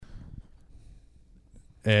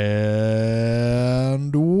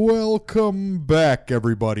And welcome back,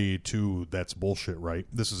 everybody, to That's Bullshit, Right?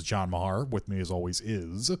 This is John Mahar. With me, as always,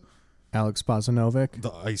 is Alex Bozanovic,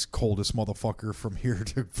 the ice coldest motherfucker from here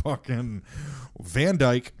to fucking Van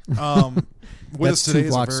Dyke. With That's us today 2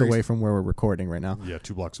 blocks away from where we're recording right now. Yeah,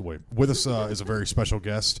 2 blocks away. With us is a very special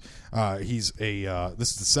guest. This is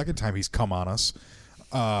the second time he's come on us.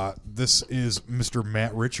 This is Mr.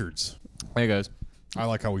 Matt Richards. Hey guys. I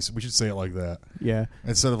like how we should say it like that. Yeah.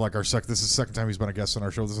 Instead of like this is the second time he's been a guest on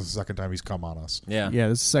our show. This is the second time he's come on us. Yeah. Yeah,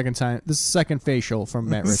 this is the second time. This is the second facial from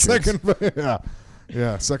Matt Richards.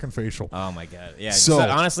 Second facial. Oh my god. Yeah. So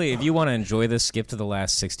honestly, if you want to enjoy this, skip to the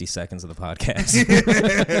last 60 seconds of the podcast.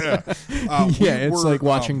 It's like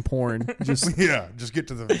watching porn. Just just get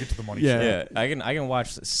to the money. Yeah. Yeah. I can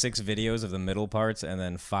watch 6 videos of the middle parts and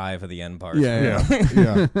then 5 of the end parts. Yeah.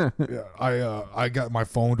 I got my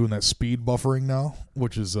phone doing that speed buffering now,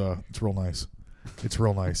 which is it's real nice. It's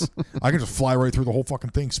real nice. I can just fly right through the whole fucking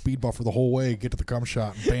thing, speed buffer the whole way, get to the cum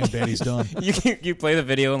shot, and bam, daddy's done. You play the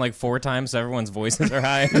video in like 4 times so everyone's voices are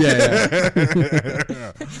high. Yeah.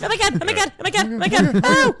 Oh my god! Oh my god! Oh my god!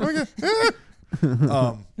 Oh my god!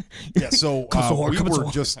 Oh! So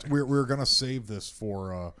we were gonna save this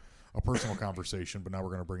for a personal conversation, but now we're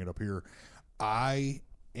gonna bring it up here. I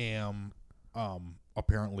am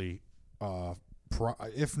apparently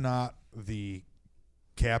if not the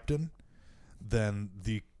captain, then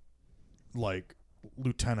the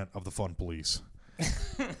lieutenant of the fun police.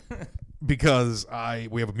 Because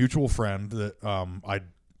we have a mutual friend that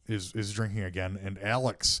is drinking again, and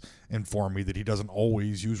Alex informed me that he doesn't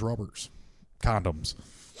always use rubbers, condoms.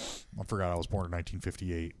 I forgot I was born in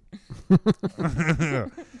 1958.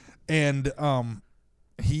 And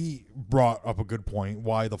he brought up a good point.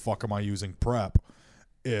 Why the fuck am I using PrEP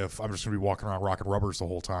if I'm just going to be walking around rocking rubbers the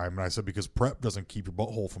whole time? And I said, because PrEP doesn't keep your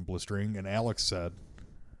butthole from blistering. And Alex said,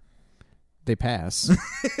 They pass.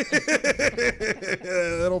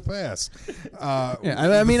 it'll pass.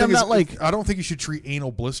 I mean, I'm not like... I don't think you should treat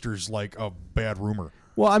anal blisters like a bad rumor.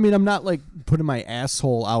 Well, I mean, I'm not like putting my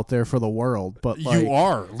asshole out there for the world, but like... You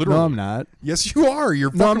are, literally. No, I'm not. Yes, you are.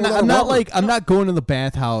 You're No, fucking I'm not like... I'm not going to the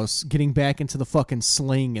bathhouse, getting back into the fucking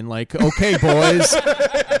sling and like, okay, boys,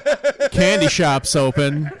 candy shop's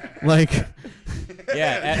open. Like...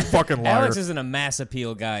 Yeah. Fucking liar. Alex isn't a mass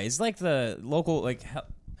appeal guy. He's like the local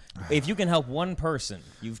if you can help one person,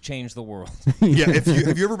 you've changed the world. Yeah.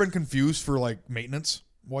 Have you ever been confused for like maintenance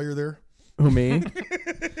while you're there? Who, me?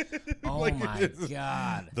 Oh my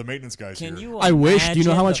god. The maintenance guys. Can here. you? I wish. Do you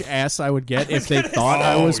know how imagine much ass I would get if they thought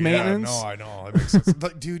I was maintenance? No, I know. That makes sense.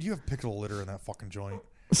 Like, dude, you have pickle litter in that fucking joint.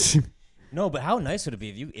 No, but how nice would it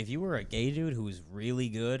be if you were a gay dude who was really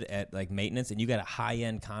good at like maintenance and you got a high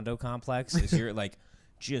end condo complex? Is you're like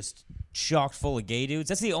just chocked full of gay dudes?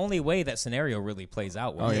 That's the only way that scenario really plays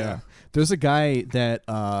out. Oh yeah. There's a guy that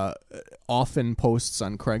often posts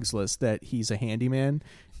on Craigslist that he's a handyman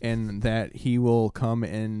and that he will come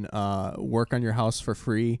and work on your house for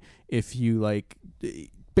free if you like.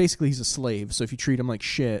 Basically, he's a slave. So if you treat him like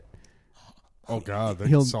shit, Oh god, that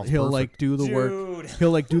he'll sounds like do the work.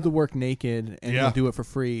 He'll like do the work naked and Yeah. he'll do it for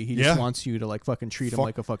free. He Yeah. just wants you to like fucking treat him Fuck.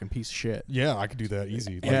 like a fucking piece of shit. Yeah, I could do that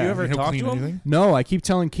easy. Like, Have you ever he'll talked clean to him? anything? No, I keep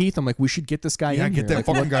telling Keith, I'm like, we should get this guy Yeah, in get here. that Like,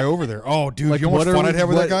 fucking guy over there. Oh, dude, like, you know what how much fun are- I'd have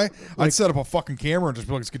with that what- guy? I'd set up a fucking camera and just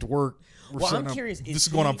be like, let's get to work. We're Well, setting I'm up- curious, This is is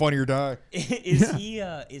going on he- Funny or Die.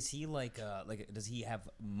 Is he like does he have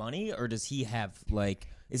money or does he have like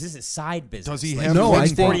is this a side business? Does he Like, have he No, works I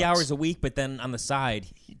think- 40 hours a week, but then on the side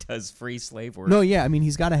he does free slave work? No, yeah, I mean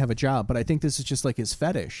he's got to have a job, but I think this is just like his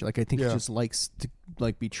fetish. Like I think Yeah. he just likes to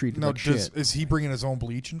like be treated No, like shit. is he bringing his own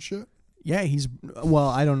bleach and shit? Yeah, well,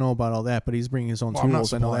 I don't know about all that, but he's bringing his own Well, I'm not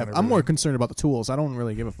tools. I know supplying that. I'm more everything. concerned about the tools. I don't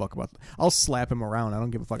really give a fuck about. I'll slap him around. I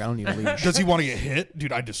don't give a fuck. I don't need a leash. Does he want to get hit?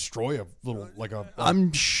 Dude, I destroy a little, like a...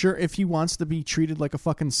 I'm sure if he wants to be treated like a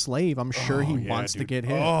fucking slave, I'm sure he Oh, yeah, wants to dude. get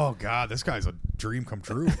hit. Oh, God, this guy's a dream come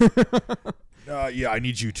true. Yeah, I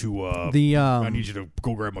need you to... I need you to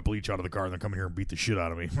go grab my bleach out of the car and then come in here and beat the shit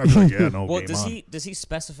out of me. I'd be like, yeah, no, Well, game does on. he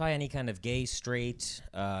specify any kind of gay, straight,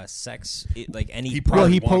 sex, like any? He Well,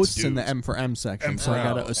 probably he wants posts in the dudes. M for M section, M so I for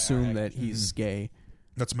gotta M. assume that he's gay.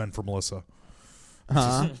 That's meant for Melissa.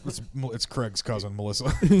 Huh? It's Craig's cousin, Melissa.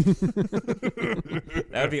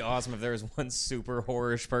 That would be awesome if there was one super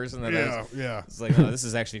whorish person that yeah. it's like, oh, this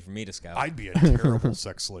is actually for me to scout. I'd be a terrible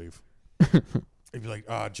sex slave. He'd be like,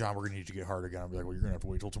 John, we're going to need you to get hard again. I'd be like, well, you're going to have to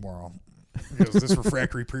wait till tomorrow. Because this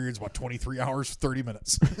refractory period's about 23 hours, 30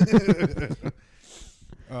 minutes.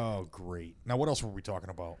 Oh, great. Now, what else were we talking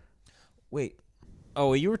about? Wait.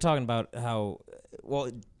 Oh, you were talking about how, well,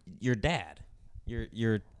 your dad.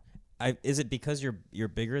 Your is it because you're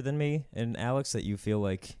bigger than me and Alex that you feel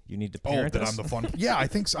like you need to parent that us? I'm the fun. Yeah, I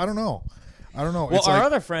think so. I don't know. Well, It's our like,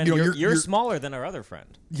 other friend, you know, you're smaller than our other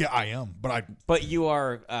friend. Yeah, I am, But you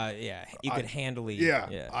are, you could handily.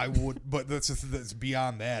 Yeah, I would. But that's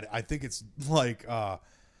beyond that. I think it's like,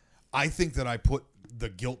 I think that I put the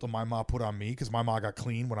guilt that my mom put on me because my mom got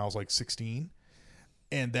clean when I was like 16,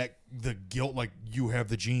 and that the guilt, like, you have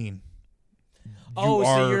the gene.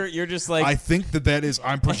 So you're just like, I think that is,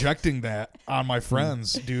 I'm projecting that on my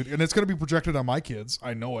friends, dude, and it's gonna be projected on my kids.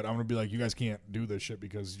 I know it. I'm gonna be like, you guys can't do this shit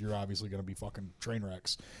because you're obviously gonna be fucking train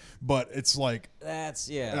wrecks. But it's like,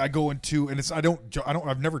 I go into, and it's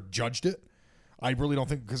I've never judged it. I really don't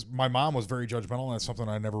think, because my mom was very judgmental, and that's something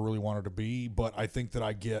I never really wanted to be. But I think that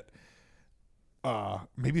I get.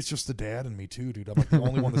 Maybe it's just the dad in me too, dude. I'm like the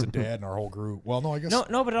only one that's a dad in our whole group. Well, no, I guess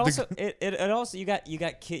no, but it also you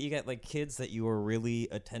got like kids that you are really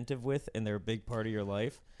attentive with, and they're a big part of your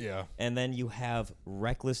life. Yeah, and then you have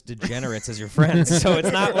reckless degenerates as your friends. So it's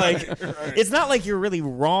not like you're really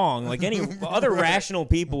wrong. Like any other rational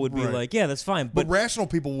people would be like, yeah, that's fine. But rational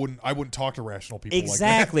people wouldn't. I wouldn't talk to rational people.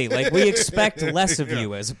 Exactly. Like we expect less of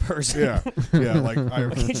you as a person. Yeah. Like,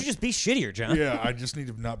 can't you just be shittier, John? Yeah, I just need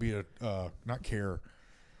to not be not care.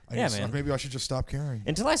 Man. Maybe I should just stop caring.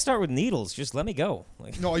 Until I start with needles, just let me go.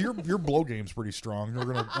 Like, no, your blow game's pretty strong. I'm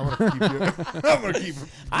gonna keep you. I'm gonna keep.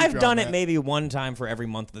 I've done it maybe one time for every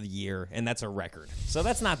month of the year, and that's a record. So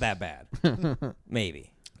that's not that bad.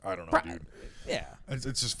 Maybe. I don't know, dude. Yeah. It's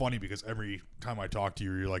just funny because every time I talk to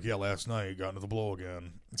you, you're like, yeah, last night you got into the blow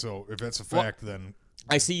again. So if that's a fact, then.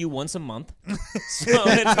 I see you once a month, so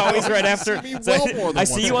it's always right after. I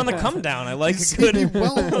see you on the come down. I like a good.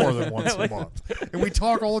 Well more than once a month, and we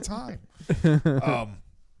talk all the time.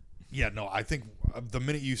 Yeah, no, I think the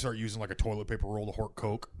minute you start using like a toilet paper roll to hoard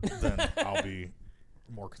Coke, then I'll be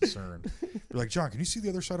more concerned. You're like, John, can you see the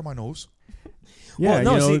other side of my nose? Yeah,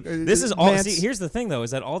 well, no. This is all. See, here's the thing, though,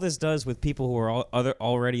 is that all this does with people who are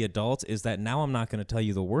already adults is that now I'm not going to tell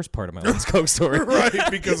you the worst part of my Let's Coke story,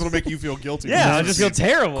 right? Because it'll make you feel guilty. Yeah, I'll just feel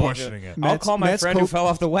terrible questioning it. I'll call my friend who fell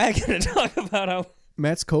off the wagon and talk about how.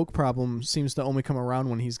 Matt's Coke problem seems to only come around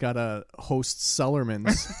when he's got to host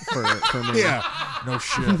Cellarman's for me. Yeah, no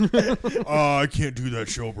shit. I can't do that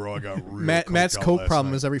show, bro. I got real Matt's Coke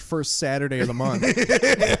problem is every first Saturday of the month.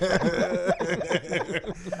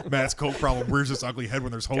 Matt's Coke problem rears this ugly head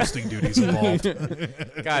when there's hosting duties involved.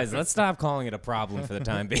 Guys, let's stop calling it a problem for the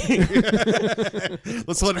time being.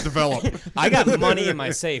 Let's let it develop. I got money in my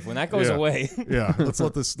safe. When that goes away, let's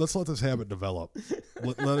let this habit develop.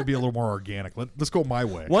 Let it be a little more organic. Let's go my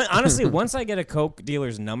way. Honestly, once I get a Coke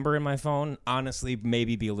dealer's number in my phone, honestly,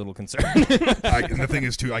 maybe be a little concerned. And the thing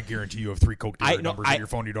is, too, I guarantee you have 3 Coke dealer numbers in your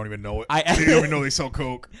phone. You don't even know it. You don't even know they sell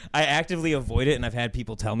Coke. I actively avoid it, and I've had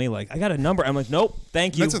people tell me, like, I got a number. I'm like, nope,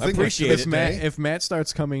 thank you. I appreciate it. If Matt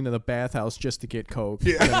starts coming to the bathhouse just to get Coke.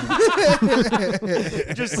 Yeah.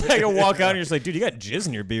 Just like I walk out, and you're just like, dude, you got jizz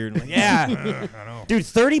in your beard. I'm like, yeah. I know. Dude,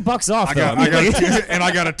 $30 off, and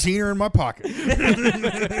I got a teener in my pocket.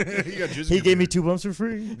 He gave me 2 bumps for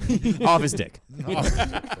free. Off his dick.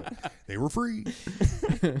 They were free.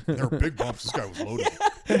 They were big bumps. This guy was loaded.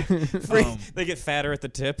 Free. They get fatter at the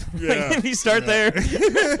tip. Yeah. You start there.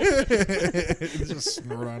 Just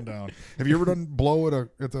snort on down. Have you ever done blow at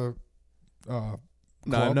the No,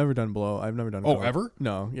 I've never done blow. I've never done blow. Ever?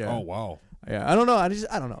 No, yeah. Oh, wow. Yeah, I don't know. I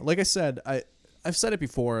don't know. Like I said, I've said it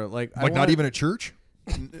before. Like not even at church?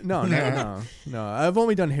 No. I've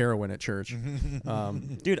only done heroin at church.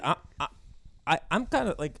 Dude, I'm kind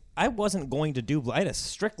of like, I wasn't going to do. I had a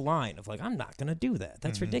strict line of like, I'm not going to do that.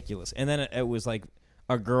 That's ridiculous. And then it was like,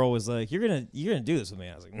 a girl was like, "You're gonna do this with me."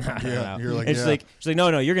 I was like, "Nah." Yeah, no. You're like, and she's like,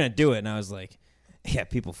 "No, you're gonna do it." And I was like, "Yeah,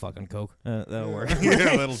 people fucking Coke. That'll work." Yeah,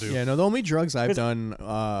 that'll do. Yeah, no. The only drugs I've done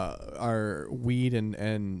are weed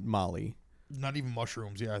and Molly. Not even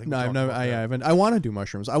mushrooms. Yeah, I think. No, I've never. I haven't. I want to do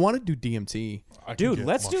mushrooms. I want to do DMT. Dude,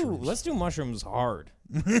 let's do mushrooms hard.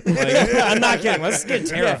 Like, I'm not kidding. Let's get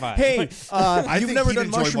terrified. Hey, you've never done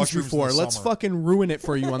mushrooms before. Let's fucking ruin it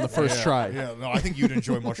for you on the first try. Yeah, no, I think you'd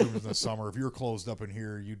enjoy mushrooms in the summer. If you were closed up in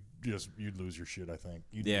here, you'd lose your shit. I think.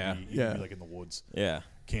 You'd be like in the woods. Yeah.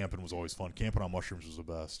 Camping was always fun. Camping on mushrooms was the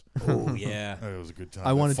best. Oh yeah, it was a good time.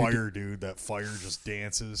 I wanted dude. That fire just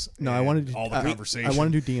dances. No, I wanted to all the conversation. I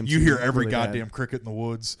want to do DMT. You hear every goddamn cricket in the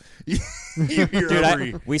woods. You hear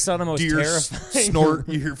dude, we saw the most deer terrifying snort.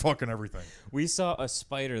 You hear fucking everything. We saw a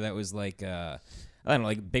spider that was like, I don't know,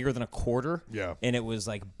 like bigger than a quarter. Yeah. And it was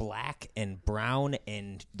like black and brown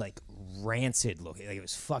and like rancid looking. Like it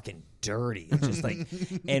was fucking dirty. It just like,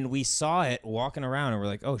 and we saw it walking around and we're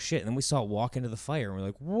like, oh shit. And then we saw it walk into the fire and we're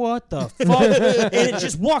like, what the fuck? And it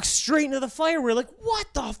just walked straight into the fire. We're like,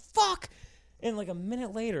 what the fuck? And like a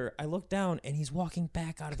minute later, I look down and he's walking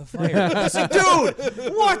back out of the fire. I was like,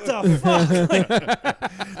 dude, what the fuck? Like,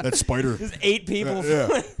 that spider. there's 8 people.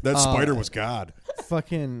 That spider was God.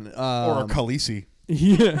 Fucking Or a Khaleesi.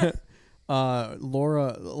 yeah.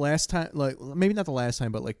 Laura, last time, like maybe not the last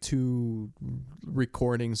time, but like 2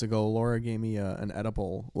 recordings ago, Laura gave me an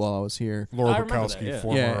edible while I was here. Laura I remember Bukowski, that, yeah.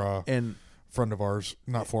 former and friend of ours,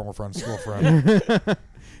 not former friend, still friend.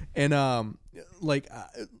 and like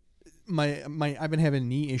my I've been having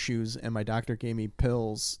knee issues, and my doctor gave me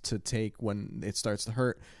pills to take when it starts to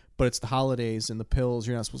hurt. But it's the holidays, and the pills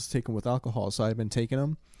you're not supposed to take them with alcohol, so I've been taking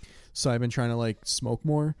them. So I've been trying to like smoke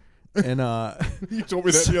more. And you told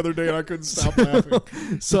me that the other day, and I couldn't stop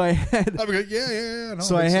laughing. So I had, I'm like, yeah. No,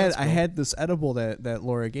 so I had this edible that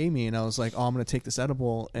Laura gave me, and I was like, oh, I'm gonna take this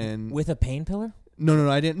edible, and With a painkiller? no,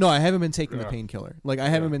 I didn't. No, I haven't been taking the painkiller. Like I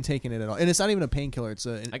haven't been taking it at all, and it's not even a painkiller. It's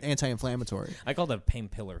an anti-inflammatory. I called it a pain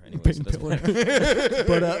pillar anyway. But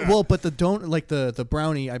the the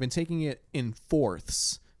brownie, I've been taking it in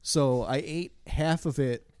fourths. So I ate half of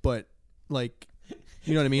it, but like,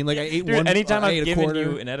 you know what I mean? Like I ate Dude, one. anytime I ate I've a given quarter.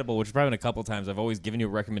 you an edible, which is probably been a couple times, I've always given you a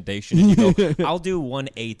recommendation, and you go, "I'll do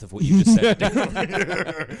 1/8 of what you just said."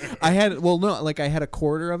 I had I had a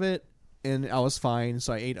quarter of it, and I was fine.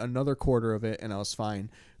 So I ate another quarter of it, and I was fine.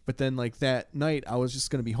 But then like that night, I was just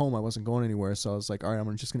gonna be home. I wasn't going anywhere, so I was like, all right,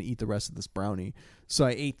 I'm just gonna eat the rest of this brownie. So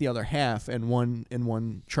I ate the other half in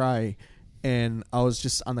one try. And I was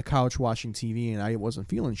just on the couch watching TV, and I wasn't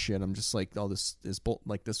feeling shit. I'm just like, oh, this is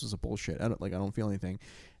this was a bullshit. I don't feel anything.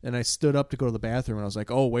 And I stood up to go to the bathroom, and I was like,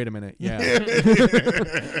 oh, wait a minute,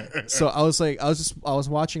 yeah. So I was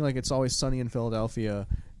watching like It's Always Sunny in Philadelphia,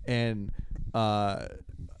 and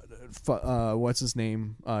what's his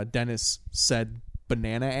name? Dennis said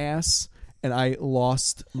banana ass, and I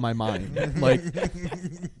lost my mind.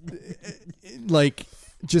 like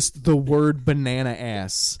just the word banana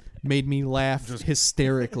ass made me laugh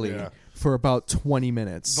hysterically for about 20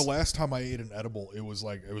 minutes. The last time I ate an edible, it was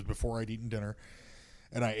before I'd eaten dinner,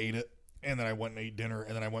 and I ate it, and then I went and ate dinner,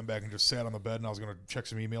 and then I went back and just sat on the bed, and I was going to check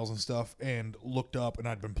some emails and stuff, and looked up, and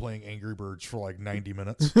I'd been playing Angry Birds for like 90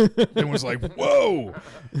 minutes, and was like, whoa,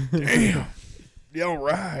 damn. Yeah, all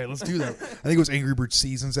right, let's do that. I think it was Angry Birds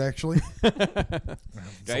Seasons, actually.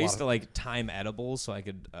 I used to like time edibles so I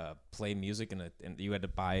could play music, and you had to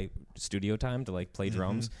buy studio time to like play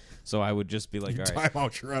drums. So I would just be like, all right, time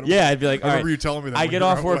out your edible. yeah, I'd be like, I remember you telling me that. I get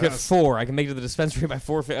off work at 4. I can make it to the dispensary by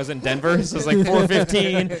 4. I was in Denver, so it's like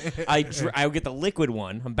 4:15. I would get the liquid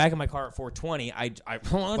one. I'm back in my car at 4:20. I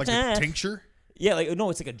like a tincture. Yeah, like no,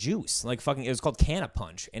 it's like a juice. Like fucking, it was called Canna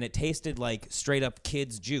Punch, and it tasted like straight up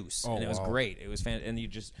kids juice, and it was great. It was and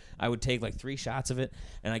I would take like 3 shots of it,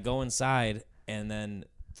 and I go inside, and then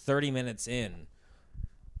 30 minutes in,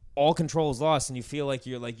 all control is lost, and you feel like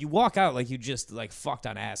you walk out like you just like fucked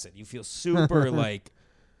on acid. You feel super like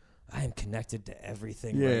I am connected to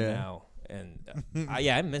everything right now. And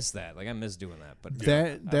I miss that. Like I miss doing that. But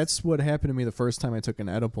that's what happened to me the first time I took an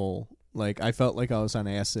edible. Like I felt like I was on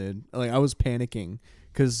acid. Like I was panicking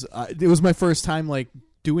because it was my first time like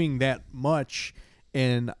doing that much,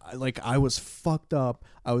 and like I was fucked up.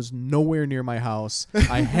 I was nowhere near my house.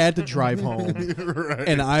 I had to drive home,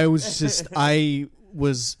 and I was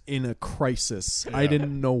in a crisis. I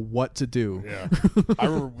didn't know what to do. Yeah, I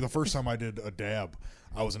remember the first time I did a dab.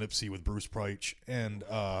 I was in Ipsy with Bruce Preich, and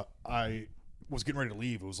I was getting ready to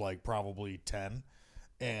leave. It was like probably 10,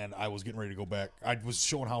 and I was getting ready to go back. I was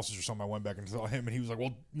showing houses or something. I went back and saw him, and he was like,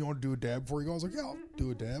 well, you want to do a dab before you go? I was like, yeah, I'll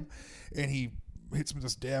do a dab. And he hits me with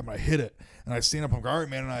this dab, and I hit it, and I stand up, I'm like, all right,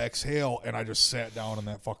 man, and I exhale, and I just sat down in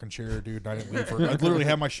that fucking chair, dude, and I didn't leave for it. I literally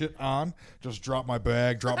had my shit on, just dropped my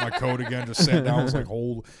bag, dropped my coat again, just sat down. I was like,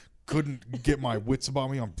 couldn't get my wits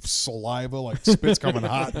about me. I'm saliva, like spit's coming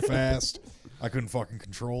hot and fast. I couldn't fucking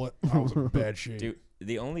control it. I was in bad shape. Dude,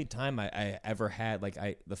 the only time I ever had,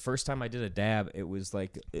 the first time I did a dab, it was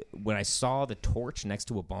like when I saw the torch next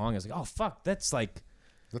to a bong, I was like, oh, fuck,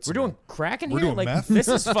 we're doing crack in here? Doing like, meth? This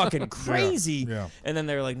is fucking crazy. Yeah. And then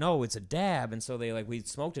they're like, no, it's a dab. And so we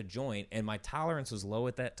smoked a joint, and my tolerance was low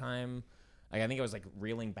at that time. Like, I think I was like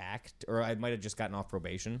reeling back, or I might have just gotten off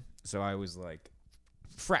probation. So I was like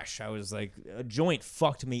fresh. I was like, a joint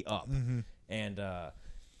fucked me up. Mm-hmm. And,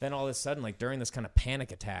 then all of a sudden, like during this kind of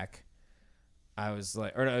panic attack, I was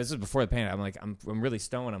like, or no, this is before the panic. I'm like, I'm really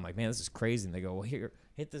stoned. I'm like, man, this is crazy. And they go, well, here,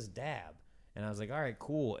 hit this dab. And I was like, all right,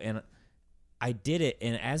 cool. And I did it,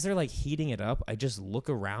 and as they're like heating it up, I just look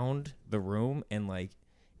around the room, and like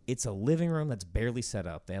it's a living room that's barely set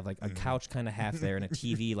up. They have like a couch kind of half there and a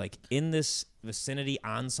TV like in this vicinity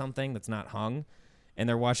on something that's not hung, and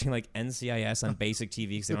they're watching like NCIS on basic TV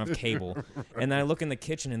because they don't have cable. And then I look in the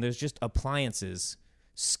kitchen, and there's just appliances.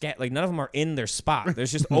 Like none of them are in their spot.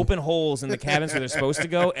 There's just open holes in the cabinets where they're supposed to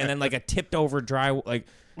go, and then like a tipped over dry like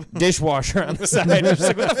dishwasher on the side. I'm just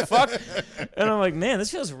like, what the fuck? And I'm like, man,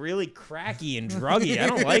 this feels really cracky and druggy. I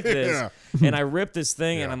don't like this. Yeah. And I rip this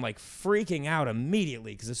thing, and I'm like freaking out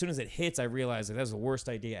immediately because as soon as it hits, I realize that that's the worst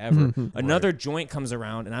idea ever. Another joint comes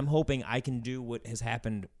around, and I'm hoping I can do what has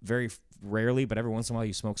happened very rarely, but every once in a while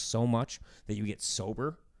you smoke so much that you get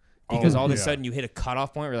sober. Because all of a sudden you hit a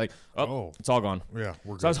cutoff point where you're like, it's all gone. Yeah,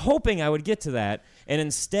 we're good. So I was hoping I would get to that. And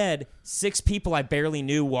instead, 6 people I barely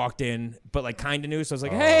knew walked in, but like kind of knew. So I was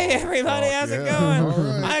like, hey, everybody, how's it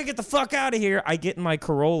going? I get the fuck out of here. I get in my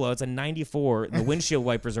Corolla. It's a 94. The windshield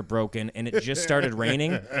wipers are broken, and it just started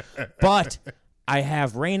raining. But I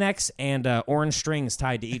have Rain-X and orange strings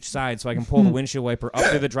tied to each side so I can pull the windshield wiper up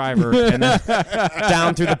through the driver and then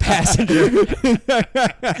down through the passenger.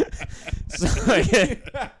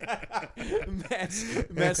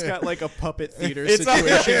 Matt's got like a puppet theater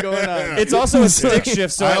situation going on. It's also a stick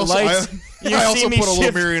shift, so I also put a little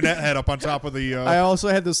shift. marionette head up on top of the... I also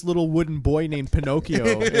had this little wooden boy named Pinocchio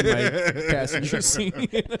in my passenger seat.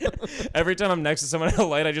 Every time I'm next to someone at a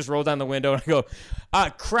light, I just roll down the window and I go,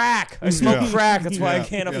 crack. I smoke crack. That's why I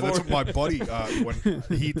can't afford that's it. what my buddy, when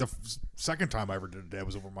the second time I ever did it, I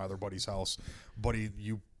was over at my other buddy's house. Buddy,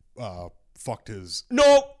 you fucked his...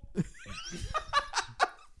 Nope.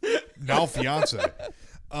 now fiance.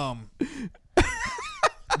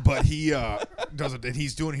 But he does it, and he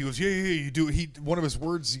goes, yeah, you do. One of his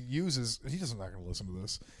words he uses, he's not going to listen to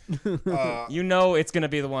this. It's going to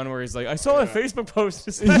be the one where he's like, I saw a Facebook post.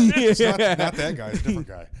 It's not that guy, it's a different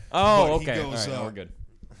guy. Oh, but okay. He goes, all right, we're good.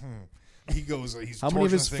 He goes, he's how many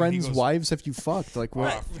of his friends' goes, wives have you fucked? Like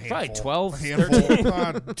what? Probably 12,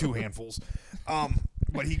 handful, 2 handfuls.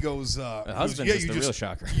 But he goes, husband goes, is the real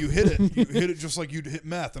shocker. You hit it just like you'd hit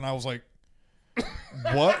meth, and I was like,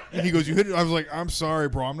 what? And he goes, you hit it. I was like, I'm sorry,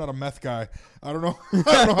 bro, I'm not a meth guy. I don't know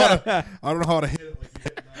how to hit it like you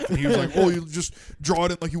hit meth. And he was like, oh, you just draw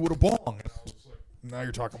it in like you would a bong. And I was like, now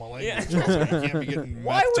you're talking my language. Yeah. I was like, you can't be getting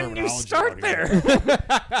why wouldn't you start there?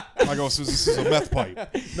 I go, so this is a meth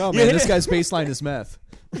pipe. No, man, this guy's baseline is meth.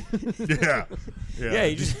 Yeah.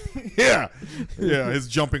 You just yeah. His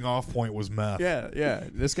jumping off point was meth. Yeah.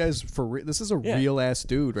 This guy's for real. This is a real ass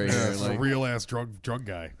dude right here. Like, a real ass drug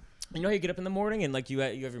guy. You know, you get up in the morning and like you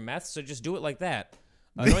have your meth, so just do it like that.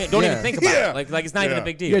 Don't even think about it. Like it's not even a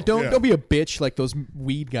big deal. Yeah, don't be a bitch like those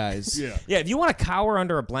weed guys. Yeah. If you want to cower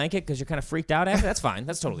under a blanket because you're kind of freaked out after, that's fine.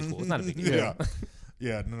 That's totally cool. It's not a big deal.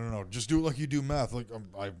 Yeah. No. Just do it like you do meth. Like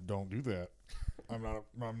I don't do that. I'm not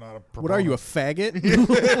a proponent. What are you, a faggot?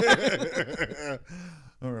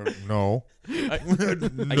 No.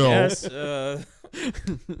 I guess.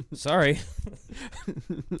 Sorry.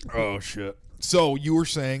 Oh shit. So you were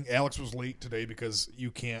saying Alex was late today because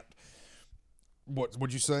you can't.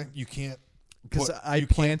 What'd you say? You can't. Because I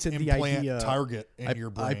planted the idea. Target in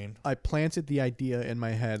your brain. I planted the idea in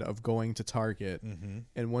my head of going to Target,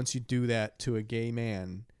 and once you do that to a gay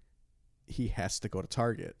man, he has to go to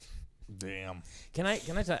Target. Damn. Can I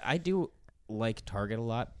tell you, I do like Target a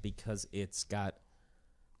lot because it's got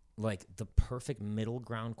like the perfect middle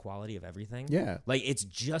ground quality of everything. Yeah. Like it's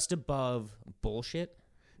just above bullshit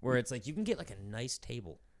where it's like you can get like a nice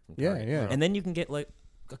table from Target. Yeah. And then you can get like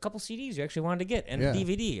a couple CDs you actually wanted to get and a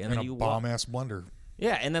DVD and then a bomb ass blender.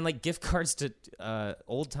 Yeah, and then like gift cards to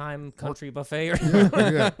Old Time Country Buffet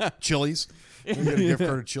or Chili's. You get a gift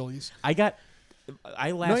card to Chili's.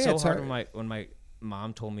 I laughed so hard when my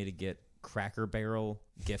mom told me to get Cracker Barrel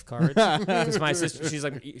gift cards because my sister she's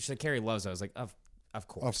like Carrie loves it. I was like of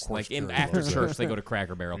course. Like after church they go to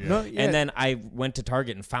Cracker Barrel. And then I went to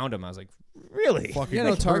Target and found them. I was like, really?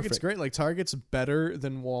 Target's great. Like Target's better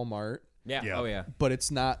than Walmart. Yeah. Oh yeah. But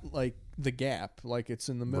it's not like the Gap. Like it's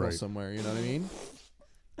in the middle somewhere. You know what I mean?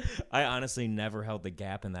 I honestly never held the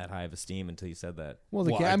Gap in that high of esteem until you said that. Well,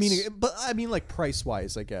 the Gap. I mean, like price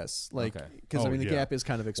wise, I guess. Like because the Gap is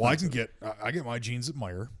kind of expensive. Well, I get my jeans at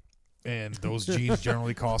Meijer, and those jeans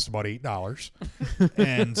generally cost about $8.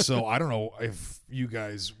 And so I don't know if you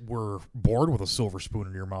guys were bored with a silver spoon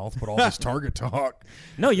in your mouth, but all this Target talk.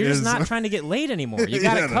 No, you're just not trying to get laid anymore. You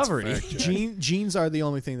got it covered. Jeans are the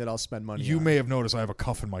only thing that I'll spend money on. You may have noticed I have a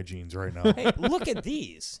cuff in my jeans right now. Hey, look at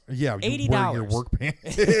these. Yeah, $80. Your work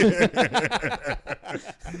pants.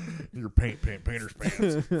 Your painter's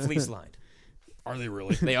pants. Fleece lined. Are they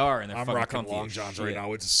really? They are, and they're I'm fucking rocking comfy long as johns shit. right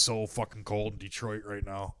now. It's so fucking cold in Detroit right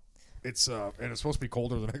now. It's and it's supposed to be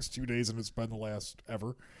colder the next 2 days, and it's been the last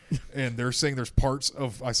ever. And they're saying there's parts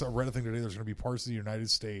of I read a thing today. There's going to be parts of the United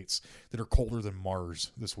States that are colder than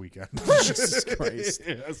Mars this weekend. Jesus Christ!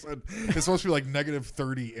 Yes, and it's supposed to be like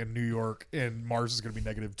 -30 in New York, and Mars is going to be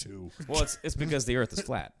 -2. Well, it's because the Earth is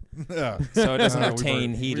flat, Yeah, so it doesn't we've retain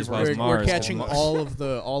already- heat we've as well as already- Mars. We're catching does. all of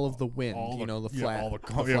the wind. all you know, the yeah, flat. all the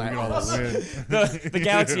flat we get all the wind. The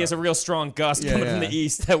galaxy has a real strong gust Yeah, coming from yeah. the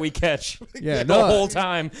east that we catch Yeah, the no, whole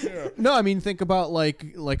time. No, I mean, think about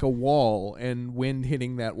like a wall and wind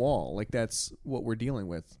hitting that wall. Like that's what we're dealing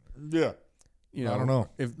with. Yeah. You know, I don't know.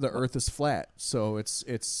 if the Earth is flat, so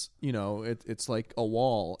it's you know it's like a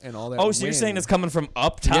wall and all that. Oh, so you're saying wind. it's coming from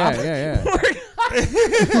up top? Yeah.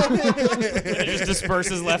 It just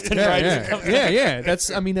disperses left and right. as it comes Yeah.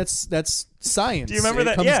 That's science. Do you remember it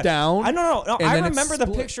that? comes Yeah. down. I no. and I then remember the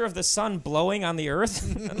split. picture of the sun blowing on the Earth.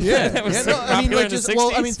 Yeah, That was yeah, so no, I mean, popular like in the just well,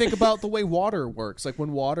 I 60s. mean, think about the way water works. Like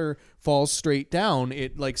when water falls straight down,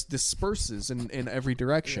 it like disperses in every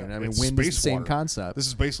direction. Yeah, I mean, it's wind is the space same water. concept. This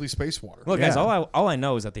is basically space water. Look, Yeah. guys, all I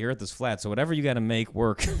know is that the Earth is flat. So whatever you got to make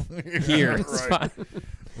work here, it's Right.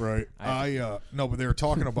 fine. Right. No, but they were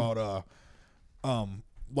talking about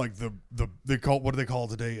like they call what do they call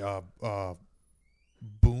it today?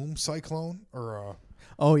 Boom cyclone or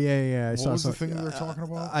Oh yeah. I what saw was the something. thing they were talking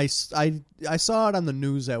about? I saw it on the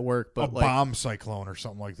news at work, but a like, bomb cyclone or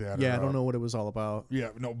something like that. yeah, or, I don't know what it was all about. Yeah,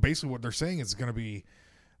 no. Basically, what they're saying is it's going to be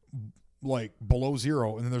like below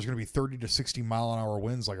zero, and then there's going to be 30 to 60 mile an hour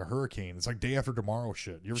winds like a hurricane. It's like Day After Tomorrow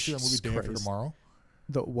shit. You ever see that movie Jesus Day After Christ. Tomorrow?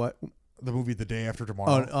 The what? The movie The Day After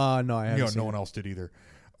Tomorrow. Oh, no, I haven't. You know, seen no it. one else did either.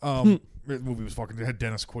 The movie was fucking. It had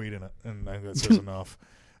Dennis Quaid in it, and I think that says enough.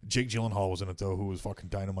 Jake Gyllenhaal was in it though, who was fucking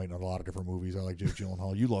dynamite in a lot of different movies. I like Jake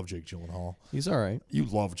Gyllenhaal. You love Jake Gyllenhaal. He's all right. You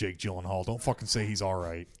love Jake Gyllenhaal. Don't fucking say he's all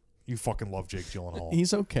right. You fucking love Jake Gyllenhaal.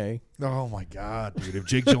 He's okay. Oh my god, dude! If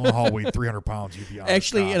Jake Gyllenhaal weighed 300 pounds, you'd be on.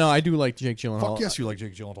 Actually, top. you know, I do like Jake Gyllenhaal. Fuck yes, you like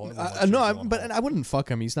Jake Gyllenhaal. Everyone likes No, Jake I, Gyllenhaal. but I wouldn't fuck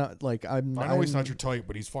him. He's not like I'm. I know he's not your type,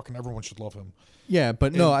 but he's fucking. Everyone should love him. Yeah,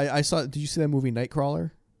 but no, I saw. Did you see that movie Nightcrawler?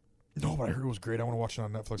 No, but I heard it was great. I want to watch it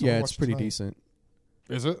on Netflix. Yeah, it's pretty decent.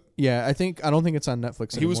 Is it? Yeah, I don't think it's on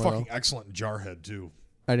Netflix He was anymore, fucking excellent in Jarhead too.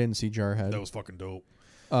 though. I didn't see Jarhead. That was fucking dope.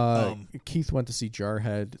 Keith went to see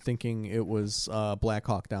Jarhead thinking it was Black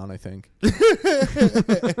Hawk Down, I think.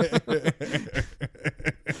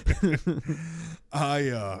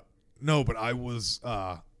 No, but I was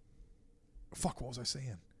fuck, what was I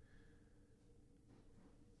saying?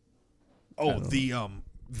 Oh, The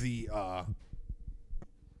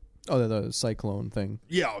cyclone thing.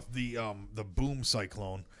 yeah, the boom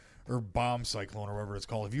cyclone or bomb cyclone or whatever it's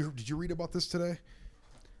called. Did you read about this today?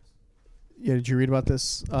 Yeah, did you read about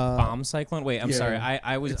this? Bomb cyclone. Wait, I'm yeah. sorry.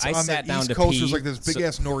 I It's I on sat the down East to Coast. pee. There's like this big So-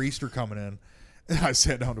 ass nor'easter coming in. I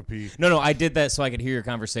sat down to pee. No, I did that so I could hear your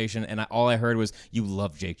conversation, and all I heard was you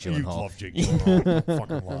love Jake You Gyllenhaal. love Jake Gyllenhaal. Don't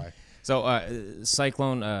fucking lie. So,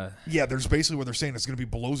 cyclone. Yeah, there's basically what they're saying. It's going to be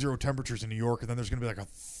below zero temperatures in New York, and then there's going to be like a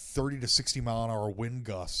 30 to 60 mile an hour wind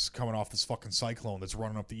gusts coming off this fucking cyclone that's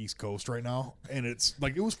running up the East Coast right now. And it's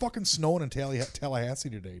like, it was fucking snowing in Tallahassee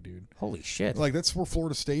today, dude. Holy shit! Like, that's where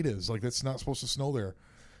Florida State is. Like, that's not supposed to snow there.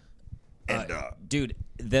 And, dude,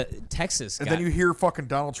 the Texas. and got, then you hear fucking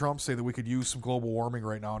Donald Trump say that we could use some global warming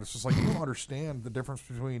right now. And it's just like, you don't understand the difference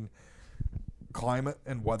between climate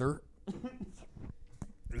and weather.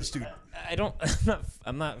 This dude. I don't.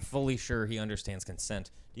 I'm not fully sure he understands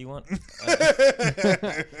consent. Do you want?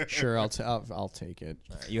 Sure, I'll take it.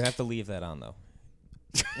 You have to leave that on though.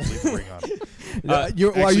 Leave the ring on. Are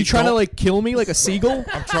you actually, trying to don't- like kill me like a seagull?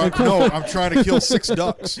 I'm trying to kill 6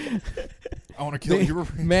 ducks. I want to kill you.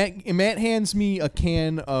 Matt hands me a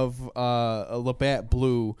can of a Labatt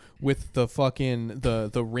Blue with the fucking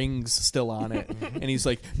the rings still on it, and he's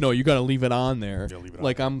like, "No, you got to leave it on there." Yeah, leave it on.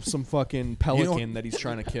 like I'm some fucking pelican that he's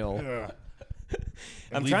trying to kill. Yeah.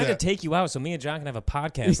 I'm leave trying that- to take you out so me and John can have a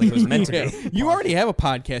podcast like it was meant to Yeah. be. You already have a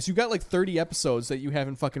podcast. You got like 30 episodes that you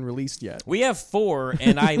haven't fucking released yet. We have 4,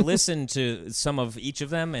 and I listen to some of each of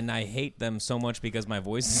them, and I hate them so much because my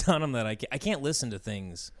voice is on them that I can't listen to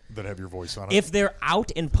things. That have your voice on it. If they're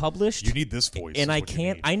out and published, you need this voice, and is I what you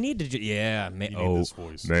can't. need. I need to. Yeah, man. You need this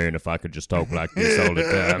voice. man, if I could just talk like this all the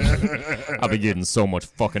time, I'd be getting so much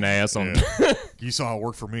fucking ass on. Yeah. You saw how it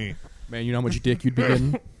worked for me. Man, you know how much dick you'd be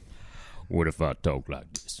getting? What if I talk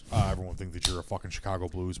like this? Everyone thinks that you're a fucking Chicago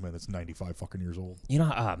Bluesman that's 95 fucking years old. You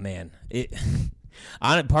know, man, it.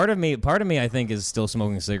 Part of me, I think, is still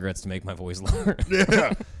smoking cigarettes to make my voice lower.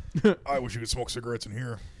 Yeah. I wish you could smoke cigarettes in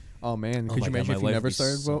here. Oh man, Oh could my you God, imagine my if you life never would be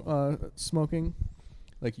started smoking?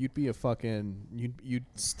 Like you'd be you'd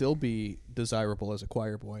still be desirable as a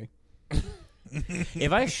choir boy.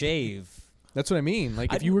 If I shave, that's what I mean.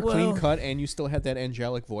 Like if you were clean cut and you still had that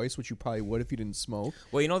angelic voice, which you probably would if you didn't smoke.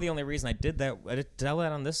 Well, you know the only reason I did that, I did tell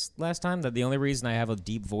that on this last time, that the only reason I have a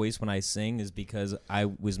deep voice when I sing is because I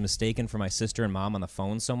was mistaken for my sister and mom on the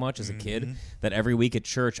phone so much as a kid that every week at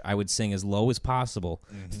church I would sing as low as possible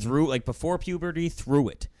through, like before puberty, through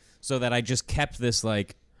it, so that I just kept this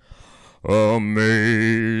like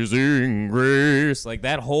Amazing Grace, like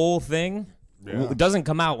that whole thing. Yeah. It doesn't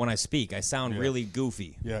come out when I speak. I sound really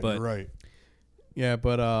goofy. Yeah, but you're right. Yeah,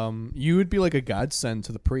 but you would be like a godsend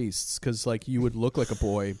to the priests because like you would look like a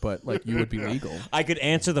boy, but like you would be legal. I could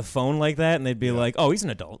answer the phone like that, and they'd be like, "Oh, he's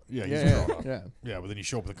an adult." Yeah, he's a grown up. Yeah. But then you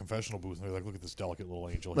show up at the confessional booth, and they're like, "Look at this delicate little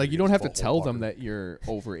angel." Like you don't have to tell them that you're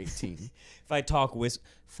over 18. If I talk with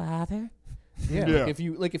Father, yeah.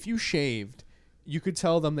 Like if you shaved, you could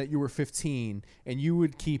tell them that you were 15, and you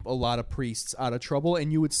would keep a lot of priests out of trouble,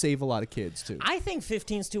 and you would save a lot of kids too. I think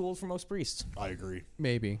 15's too old for most priests. I agree.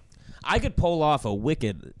 Maybe. I could pull off a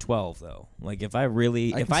wicked 12 though. Like if I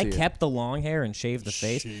kept the long hair and shaved the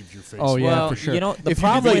face. Shaved your face. Oh yeah, well, for sure. You know, the if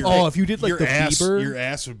problem if you did like the Bieber, your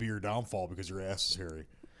ass would be your downfall because your ass is hairy.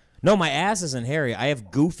 No, my ass isn't hairy. I have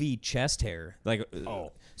goofy chest hair, like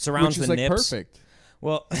surrounds which is the like nips. Perfect.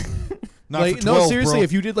 Well, not like, for 12, no, seriously, bro.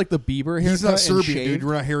 if you did like the Bieber haircut, he's not Serbian, and dude.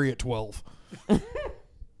 We're not hairy at 12.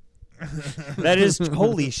 that is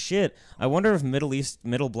holy shit. I wonder if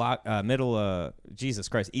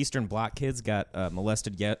Eastern Bloc kids got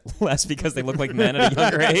molested yet less because they look like men at a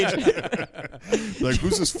younger age. Like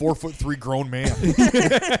who's this 4'3" grown man?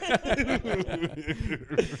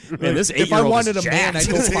 Man, this 8-year-old if I wanted is a man, I'd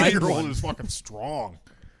go This find 8-year-old one. is fucking strong.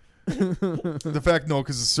 The fact, no,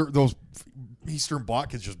 because those Eastern Bloc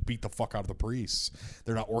kids just beat the fuck out of the priests.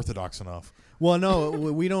 They're not Orthodox enough. Well, no,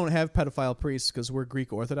 we don't have pedophile priests because we're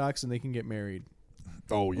Greek Orthodox and they can get married.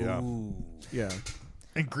 Oh yeah, yeah.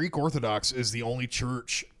 And Greek Orthodox is the only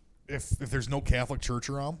church. If there's no Catholic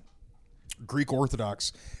church around, Greek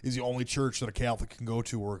Orthodox is the only church that a Catholic can go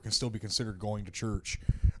to where it can still be considered going to church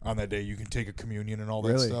on that day. You can take a communion and all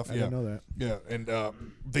that stuff. I didn't know that. Yeah, and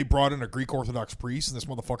they brought in a Greek Orthodox priest, and this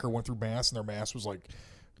motherfucker went through mass, and their mass was like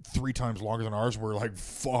 3 times longer than ours. We're like,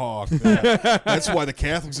 fuck that. That's why the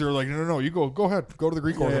Catholics are like, no, you go ahead, go to the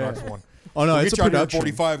Greek Orthodox one. Oh no, it's a production.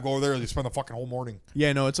 45, go over there. They spend the fucking whole morning.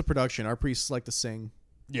 Yeah, no, it's a production. Our priests like to sing.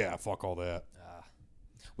 Yeah, fuck all that.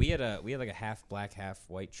 We had like a half black, half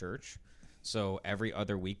white church, so every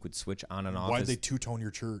other week would switch on and off. Why'd they two-tone your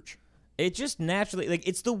church? It just naturally, like,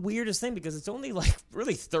 it's the weirdest thing because it's only like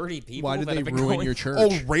really 30 people. Why did that they have been ruin going. your church?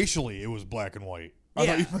 Oh, racially, it was black and white.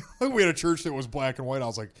 Yeah. I thought we had a church that was black and white. I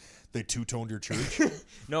was like, they two-toned your church?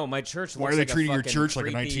 No, my church. Why looks are they like treating a your church like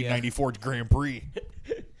a creepy, 1994 Grand Prix?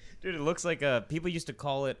 Dude, it looks like people used to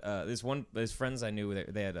call it. There's friends I knew.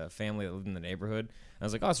 They had a family that lived in the neighborhood. I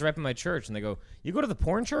was like, oh, it's right up in my church, and they go, you go to the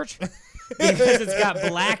porn church? Because it's got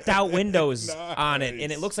blacked out windows on it, and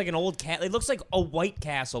it looks like an old cat. It looks like a White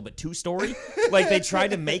Castle, but 2-story. Like they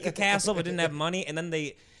tried to make a castle but didn't have money, and then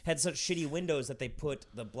they had such shitty windows that they put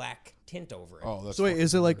the black tint over it. Oh, that's so wait,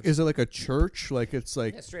 is it like a church? Like it's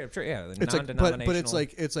like straight up church. Yeah, it's like, non-denominational. but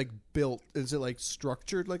it's like built. Is it like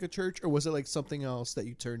structured like a church, or was it like something else that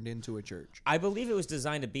you turned into a church? I believe it was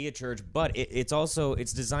designed to be a church, but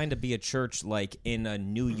it's designed to be a church like in a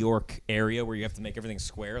New York area where you have to make everything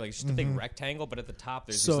square. Like it's just a big rectangle, but at the top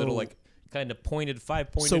there's these little like kind of pointed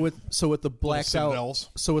 5-pointed. So with the blacked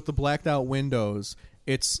out windows,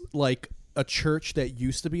 it's like a church that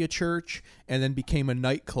used to be a church and then became a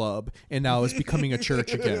nightclub and now is becoming a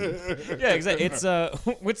church again. Yeah, exactly. It's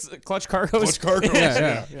what's Clutch Cargo's? Clutch Cargo.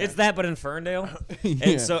 Yeah. It's that, but in Ferndale.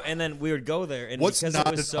 And then we would go there, and What's because not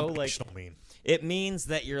it was so like, mean? it means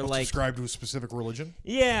that you're like subscribed to a specific religion.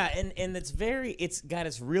 Yeah, and it's got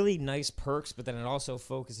its really nice perks, but then it also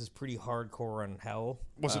focuses pretty hardcore on hell.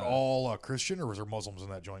 Was it all Christian, or was there Muslims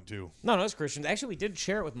in that joint too? No, it's Christian. Actually, we did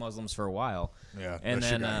share it with Muslims for a while. Yeah, and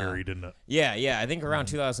that then shit got hairy, didn't it? Yeah. I think around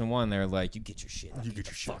 2001, they were like, "You get your shit, you get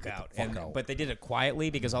your shit out." out. But they did it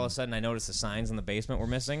quietly because all of a sudden I noticed the signs in the basement were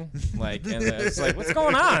missing. Like, and it's like, what's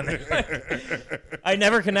going on? I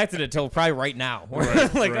never connected it till probably right now.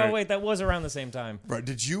 Right, like, right. oh wait, that was around the same time. Right?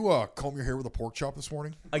 Did you comb your hair with a pork chop this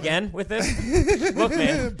morning? Again with this? Look,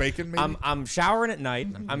 man, bacon. Maybe? I'm showering at night.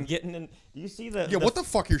 I'm getting in. You see the what the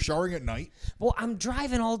fuck? You're showering at night? Well, I'm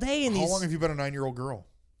driving all day in these. How long have you been a 9-year-old girl?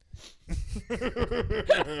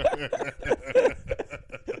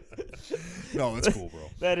 No, that's cool, bro.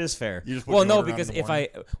 That is fair. You just put Well, no, deodorant on because in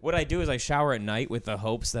the what I do is I shower at night with the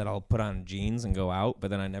hopes that I'll put on jeans and go out, but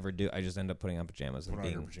then I never do. I just end up putting on pajamas and Put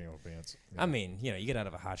on your being. pajama pants. Yeah. I mean, you get out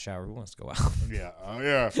of a hot shower. Who wants to go out?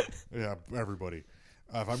 Yeah. Everybody.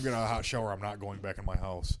 If I'm getting a hot shower, I'm not going back in my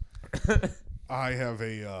house. I have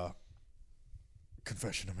a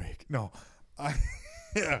confession to make. No,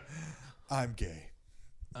 I'm gay.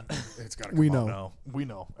 It's got to come We out know. now. We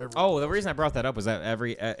know. Oh, the reason I brought that up was that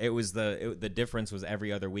the difference was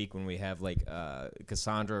every other week when we have like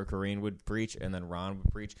Cassandra or Corrine would preach and then Ron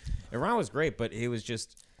would preach, and Ron was great, but it was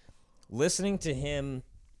just listening to him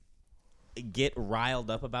get riled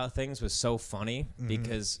up about things was so funny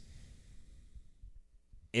because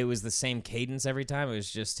it was the same cadence every time. It was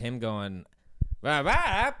just him going ba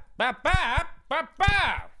ba ba ba ba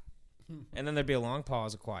ba, and then thered be a long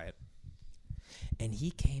pause of quiet. And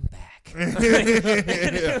he came back.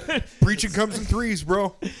 Preaching comes in threes,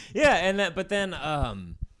 bro. Yeah, and but then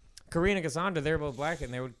Corrine and Cassandra, they were both black,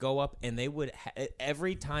 and they would go up, and they would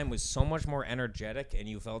every time was so much more energetic, and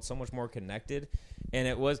you felt so much more connected, and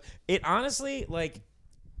it honestly like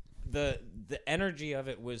the energy of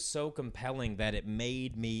it was so compelling that it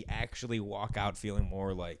made me actually walk out feeling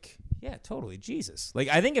more like, yeah, totally Jesus. Like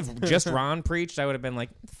I think if just Ron preached, I would have been like,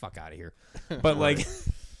 get the fuck out of here. But like.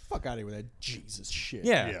 Fuck out of here with that Jesus shit.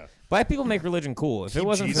 Yeah. Black people make religion cool. If it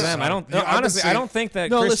wasn't Jesus for them, out. I don't. Yeah, honestly, I don't think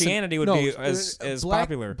that Christianity would be as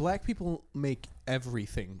popular. Black people make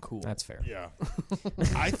everything cool. That's fair. Yeah.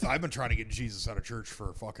 I've been trying to get Jesus out of church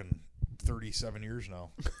for fucking 37 years now.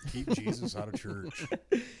 Keep Jesus out of church.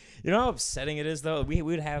 You know how upsetting it is, though. We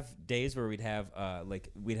would have days where we'd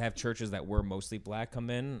have churches that were mostly black come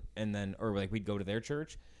in, and then we'd go to their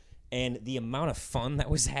church. And the amount of fun that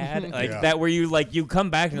was had, that where you come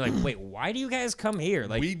back and you're like, wait, why do you guys come here?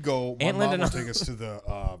 Like we'd go. My Aunt mom Linda would take us to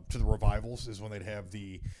the revivals. Is when they'd have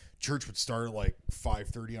the church would start at like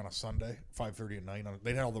 5:30 on a Sunday, 5:30 at night.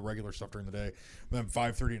 They'd have all the regular stuff during the day. And then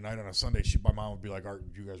 5:30 at night on a Sunday, my mom would be like, "Are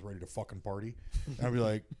you guys ready to fucking party?" And I'd be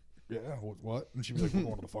like, "Yeah, what?" And she'd be like, "We're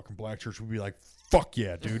going to the fucking black church." We'd be like, "Fuck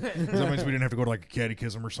yeah, dude!" That means we didn't have to go to like a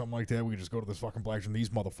catechism or something like that. We could just go to this fucking black church. And these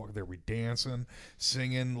motherfuckers, they'd be dancing,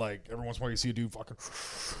 singing. Like every once in a while, you see a dude fucking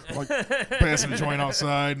like passing a joint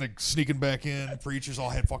outside and like sneaking back in. Preachers all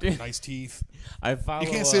had fucking nice teeth. You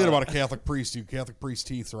can't say that about a Catholic priest, dude. Catholic priest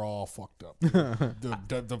teeth are all fucked up.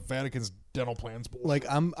 The Vatican's dental plans. Bullshit. Like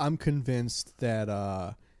I'm convinced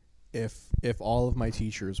that if all of my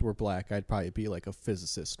teachers were black, I'd probably be like a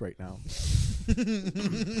physicist right now.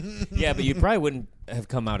 Yeah, but you probably wouldn't have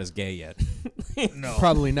come out as gay yet. No,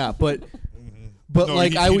 Probably not. But no,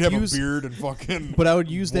 like I would have use a beard and fucking. But I would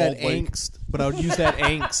use that Walt Lake. angst. But I would use that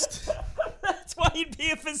angst. That's why you'd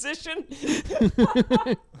be a physician.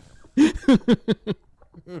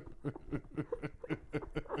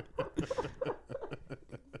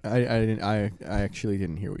 I actually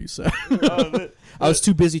didn't hear what you said. I was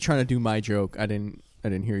too busy trying to do my joke. I didn't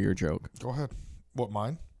hear your joke. Go ahead. What,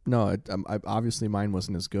 mine? No, obviously mine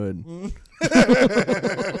wasn't as good.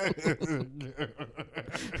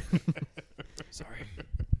 Sorry.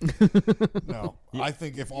 No, I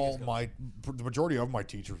think if the majority of my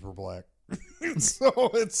teachers were black,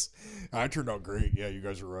 so I turned out great. Yeah, you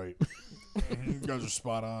guys are right. You guys are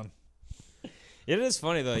spot on. It is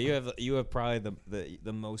funny though. You have probably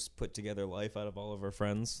the most put together life out of all of our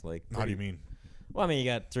friends. Like, How do you mean? Well, I mean, you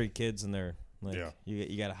got 3 kids and they're like, Yeah.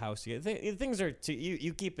 you got a house. Things are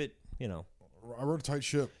you keep it. You know, I run a tight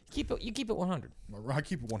ship. you keep it 100. I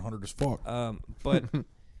keep it 100 as fuck. But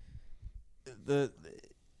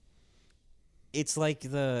it's like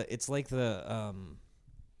the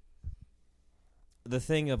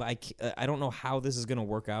thing of I don't know how this is going to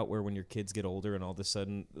work out where when your kids get older and all of a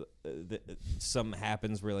sudden something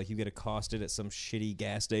happens where like you get accosted at some shitty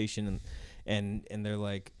gas station and they're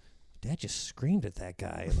like, Dad just screamed at that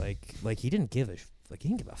guy like he didn't give a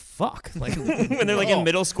fuck like when they're like in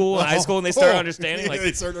middle school and high school and they start understanding like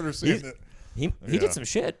they start understanding that. He did some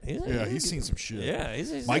shit. He's seen some shit. Yeah,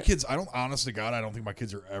 he's my kids. I don't. Honest to God, I don't think my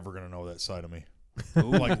kids are ever gonna know that side of me.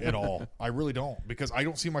 Like at all. I really don't, because I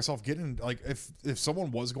don't see myself getting like if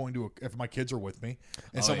someone was going to if my kids are with me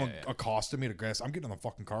and someone accosted me at a gas, I'm getting in the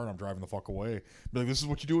fucking car and I'm driving the fuck away. Be like, this is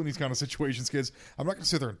what you do in these kind of situations, kids. I'm not gonna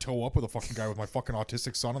sit there and tow up with a fucking guy with my fucking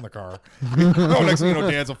autistic son in the car. Next thing you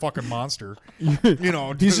know, Dad's a fucking monster. You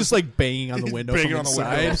know, He's just like banging on the window banging from on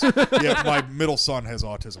inside. the windows. Yeah, my middle son has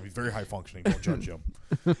autism. He's very high functioning. Don't judge him.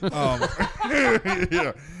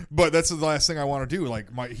 Yeah, but that's the last thing I want to do. Like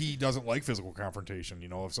he doesn't like physical confrontation. You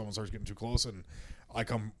know, if someone starts getting too close and I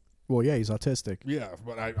come Well, yeah, he's autistic. Yeah,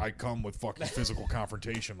 but I come with fucking physical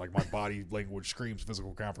confrontation. Like my body language screams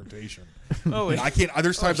physical confrontation. Oh, I can't.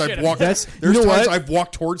 There's times shit. I've walked. That's- There's you know times what? I've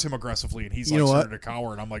walked towards him aggressively, and he's You like know what? starting to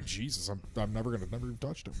cower, and I'm like, Jesus, I'm never even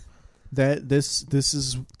touched him. That this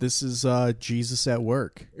is Jesus at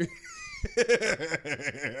work.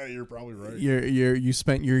 You're probably right. You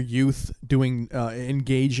spent your youth doing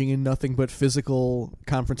engaging in nothing but physical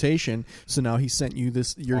confrontation. So now he sent you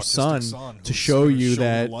your Autistic son to who's show gonna you show the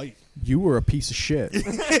that light. you were a piece of shit. Look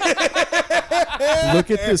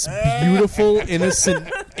at this beautiful,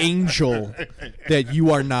 innocent angel that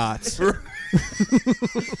you are not.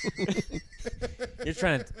 You're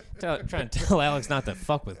trying to tell Alex not to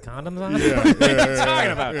fuck with condoms on? Yeah, What are you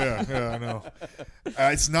talking about? Yeah, I know.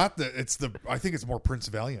 It's not I think it's more Prince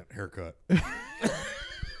Valiant haircut.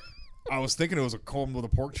 I was thinking it was a comb with a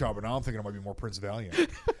pork chop, but now I'm thinking it might be more Prince Valiant.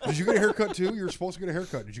 Did you get a haircut too? You were supposed to get a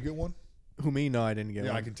haircut. Did you get one? Who, me? No, I didn't get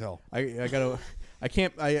Yeah, one. I can tell. I gotta. I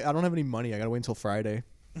can't. I don't have any money. I gotta wait until Friday.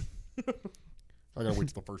 I gotta wait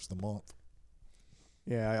till the first of the month.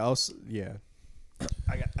 Yeah. I also. Yeah.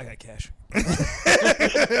 I got cash. Yeah,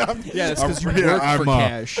 that's because you I'm- yeah, work I'm, for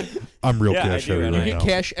cash. I'm real Yeah, I cash do, heavy and You right get now.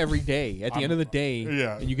 cash every day. At the end of the day,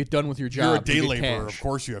 Yeah. and you get done with your You're a job. day you get laborer. cash. Of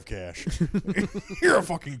course you have cash. You're a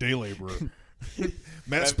fucking day laborer.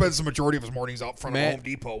 Matt spends the majority of his mornings out front of Matt- Home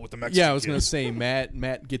Depot with the Mexican Yeah, I was gonna kids. say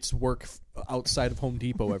Matt gets work outside of Home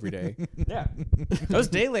Depot every day. Yeah. Those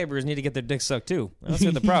day laborers need to get their dicks sucked too. I don't see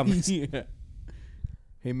what the problem is. Yeah.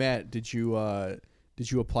 Hey Matt, did you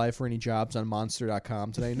apply for any jobs on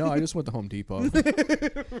Monster.com today? No, I just went to Home Depot.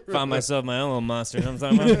 Found myself my own little monster. You know what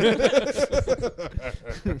I'm talking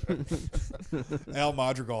about? Al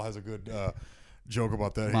Madrigal has a good joke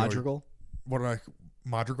about that. He always- Madrigal? What did I?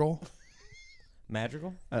 Madrigal?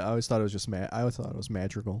 Madrigal? I always thought it was just I always thought it was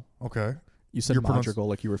Madrigal. Okay. You said Your pronunci- Madrigal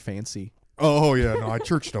like you were fancy. Oh yeah, no, I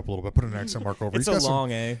churched it up a little bit. Put an accent mark over. It's He's a got some-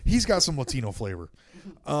 long A. He's got some Latino flavor.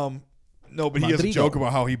 No, but he has a Madrigal. joke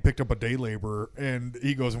about how he picked up a day laborer, and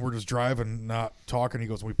he goes, and we're just driving, not talking. He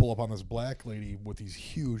goes, and we pull up on this black lady with these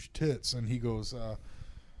huge tits, and he goes,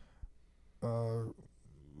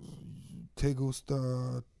 "Te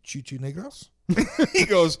gusta chichi negras?" He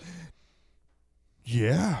goes,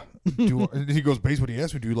 "Yeah." And he goes, basically, he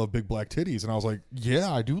asked me, "Do you love big black titties?" And I was like,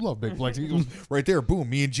 "Yeah, I do love big black titties." He goes, right there, boom.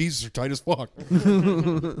 Me and Jesus are tight as fuck.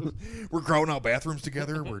 We're crowding out bathrooms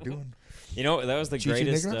together. We're doing. You know, that was the Chichi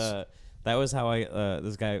greatest. negras? That was how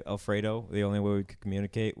this guy Alfredo. The only way we could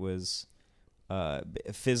communicate was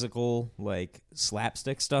physical, like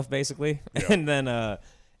slapstick stuff, basically, Yeah. and then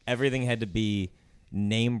everything had to be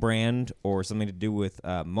name brand or something to do with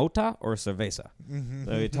mota or cerveza. Mm-hmm.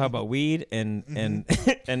 So we talk about weed and and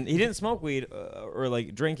he didn't smoke weed or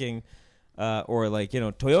like drinking or like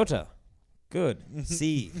Toyota. Good.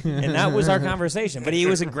 See. And that was our conversation. But he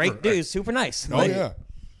was a great dude, super nice. Oh Like, yeah.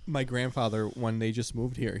 My grandfather, when they just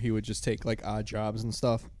moved here, he would just take like odd jobs and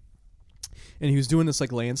stuff. And he was doing this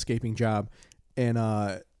like landscaping job, and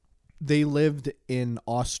they lived in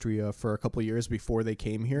Austria for a couple of years before they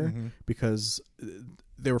came here because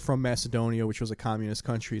they were from Macedonia, which was a communist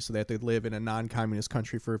country, so they had to live in a non-communist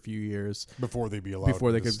country for a few years Before they be allowed.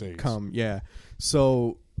 before they to the could States. come. Yeah,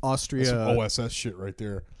 so Austria. That's some OSS shit right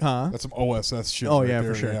there. Huh? That's some OSS shit. Oh right yeah,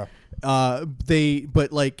 there, for sure. Yeah.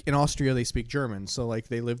 But like in Austria they speak German, so like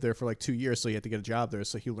they lived there for like 2 years, so he had to get a job there,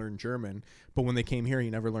 so he learned German. But when they came here, he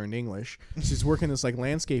never learned English. So he's working this like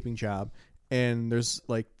landscaping job, and there's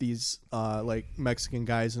like these like Mexican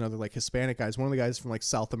guys and other like Hispanic guys. One of the guys from like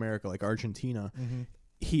South America, like Argentina.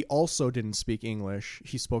 He also didn't speak English.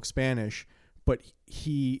 He spoke Spanish, but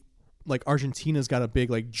he like Argentina's got a big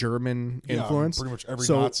like German Yeah, influence. pretty much every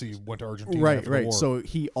So- Nazi went to Argentina. Right, after the right. war. So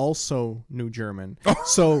he also knew German.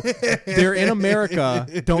 So they're in America,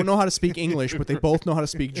 don't know how to speak English, but they both know how to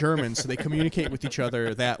speak German, so they communicate with each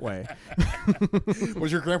other that way.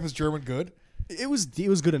 was your grandpa's German good? It was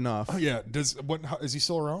good enough. Oh yeah. Is he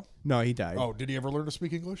still around? No, he died. Oh, did he ever learn to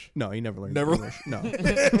speak English? No, he never learned Never? English. No.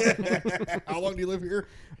 How long do you live here?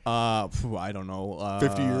 I don't know.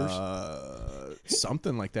 50 years?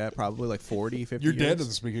 Something like that, probably like 40, 50 Your years. dad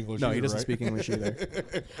doesn't speak English. No, either, he doesn't right? speak English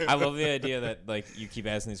either. I love the idea that like you keep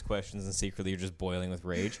asking these questions and secretly you're just boiling with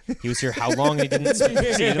rage. He was here how long and he didn't speak, so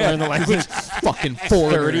he didn't learn the language? Fucking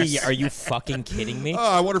 30? Are you fucking kidding me? Oh,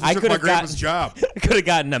 I wonder if he took my grandpa's job. I could have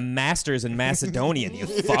gotten a master's in Macedonian, you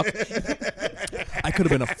fuck. I could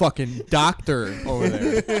have been a fucking doctor over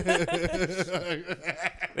there.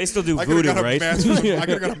 They still do I could voodoo, have got right? I could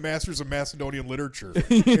have got a master's of Macedonian literature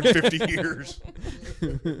in 50 years.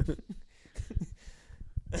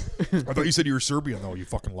 I thought you said you were Serbian, though, you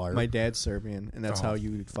fucking liar. My dad's Serbian, and that's how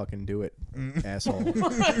you fucking do it, asshole.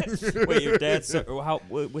 Wait, your dad's...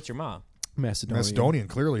 What's your mom? Macedonian.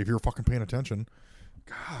 Clearly, if you're fucking paying attention.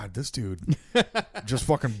 God, this dude just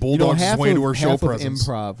fucking bulldogs his way to our show presence.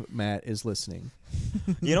 Improv, Matt, is listening.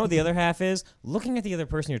 You know what the other half is? Looking at the other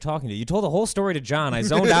person you're talking to. You told the whole story to John. I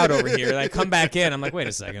zoned out over here. And I come back in. I'm like, wait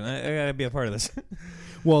a second. I got to be a part of this.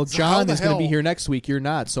 Well, John is going to be here next week. You're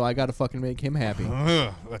not, so I got to fucking make him happy.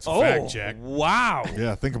 That's a fact, Jack. Wow.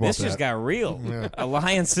 Yeah, think about this that. This just got real. Yeah.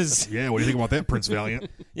 Alliances. Yeah, what do you think about that, Prince Valiant?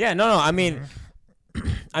 Yeah, no. I mean,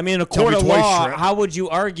 in a court of law, how would you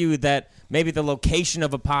argue that maybe the location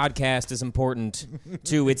of a podcast is important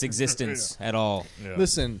to its existence at all? Yeah.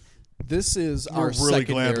 Listen, this is We're our really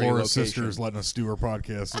secondary glad Laura's location. sister is letting us do our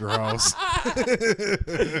podcast at her house.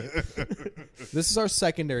 This is our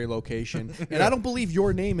secondary location, and I don't believe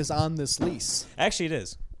your name is on this lease. Actually, it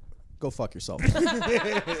is. Go fuck yourself.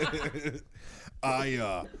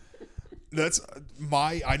 I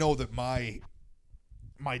know that my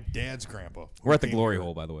dad's grandpa. We're at the glory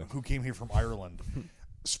hole, by the way. Who came here from Ireland,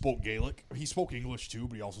 spoke Gaelic. He spoke English too,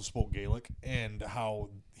 but he also spoke Gaelic, and how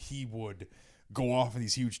he would go off on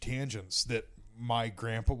these huge tangents that my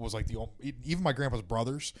grandpa was like even my grandpa's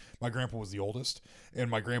brothers. My grandpa was the oldest, and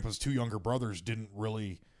my grandpa's two younger brothers didn't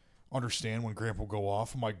really understand when grandpa would go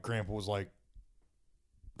off. My grandpa was like,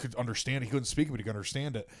 could understand it. He couldn't speak it, but he could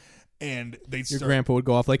understand it. And they'd Your grandpa would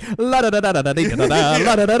go off like la da da da da da da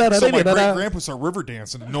da. So my great grandpa started river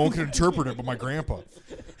dancing. No one could interpret it but my grandpa.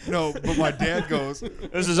 No, but my dad goes.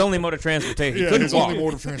 It was his only mode of transportation. Yeah, his only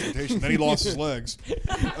mode of transportation. Then he lost his legs.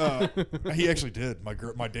 He actually did.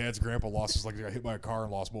 My dad's grandpa lost his legs. He got hit by a car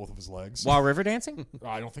and lost both of his legs. While river dancing?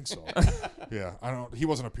 I don't think so. Yeah, I don't. He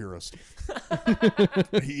wasn't a purist.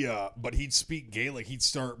 But he'd speak Gaelic.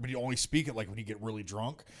 But he'd only speak it like when he'd get really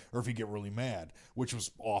drunk or if he'd get really mad, which was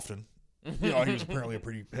often. He was apparently a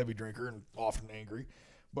pretty heavy drinker and often angry.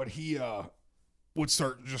 But he would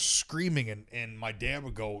start just screaming, and my dad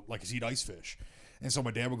would go, like, 'cause he'd ice fish. And so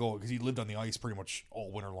my dad would go, because he lived on the ice pretty much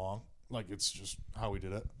all winter long. Like, it's just how he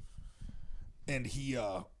did it. And he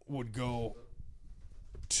would go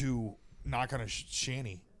to knock on a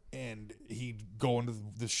shanty, and he'd go into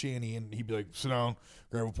the shanty, and he'd be like, sit down,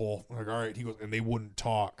 grab a pole. I'm like, all right. He goes, and they wouldn't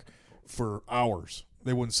talk for hours.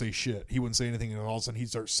 They wouldn't say shit. He wouldn't say anything, and all of a sudden he'd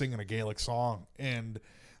start singing a Gaelic song, and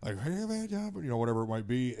like, hey, man, whatever it might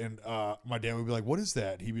be. And my dad would be like, what is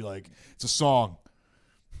that? He'd be like, it's a song.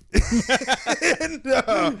 And he ended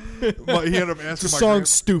up asking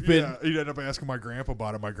stupid. Yeah, he'd end up asking my grandpa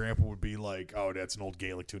about it. My grandpa would be like, oh, that's an old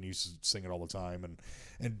Gaelic tune. He used to sing it all the time.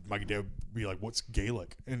 And my dad would be like, what's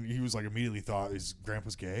Gaelic? And he was like, immediately thought, his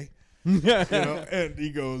grandpa's gay? And he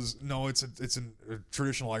goes, no, it's a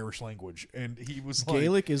traditional Irish language. And he was like,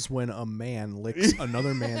 Gaelic is when a man licks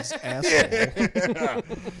another man's asshole.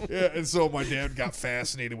 Yeah, and so my dad got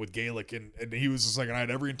fascinated with Gaelic, and he was just like, and I had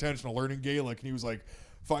every intention of learning Gaelic, and he was like,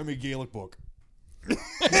 find me a Gaelic book.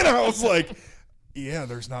 And I was like, yeah,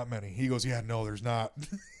 there's not many. He goes, yeah, no, there's not.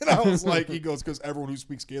 And I was like, he goes, because everyone who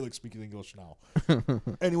speaks Gaelic speaks English now.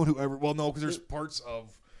 Anyone who ever, well, no, because there's parts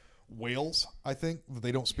of Wales, I think, that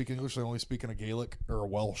they don't speak English. They only speak in a Gaelic or a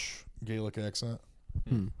Welsh Gaelic accent.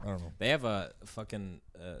 I don't know. They have a fucking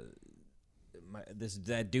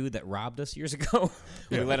that dude that robbed us years ago.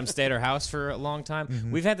 We let him stay at our house for a long time.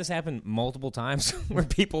 Mm-hmm. We've had this happen multiple times where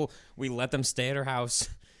we let them stay at our house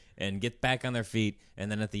and get back on their feet, and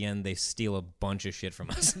then at the end they steal a bunch of shit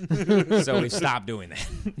from us. So we stopped doing that.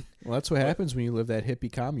 Well, that's what happens when you live that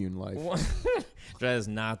hippie commune life. That is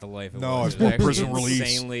not the life. No, it's more prison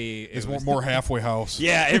release. It's more halfway house.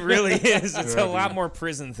 Yeah, it really is. It's a lot more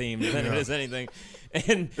prison themed than it is anything.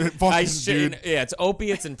 And it's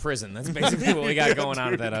opiates and prison. That's basically what we got going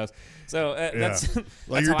on at that house. So that's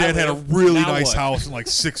like your dad had a really nice house and like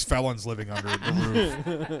 6 felons living under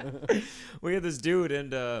the roof. We had this dude,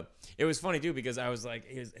 and it was funny too because I was like,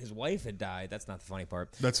 his wife had died. That's not the funny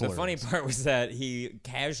part. That's the hilarious. funny part was that he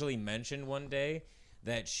casually mentioned one day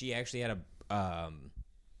that she actually had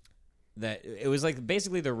that it was like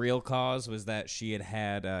basically the real cause was that she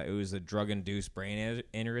had it was a drug-induced brain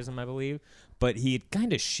aneurysm, I believe. But he had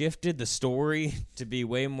kind of shifted the story to be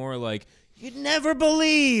way more like, you'd never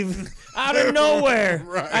believe, out of nowhere,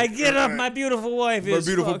 I get up, my beautiful wife is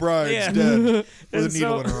my beautiful bride's dead with a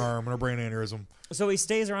needle in her arm and a brain aneurysm. So he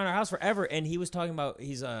stays around our house forever, and he was talking about,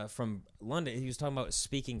 he's from London, he was talking about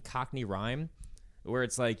speaking Cockney rhyme, where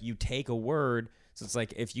it's like you take a word, so it's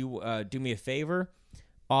like if you do me a favor,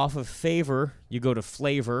 off of favor, you go to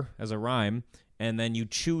flavor as a rhyme, and then you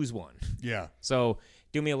choose one. Yeah. So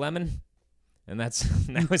do me a lemon. And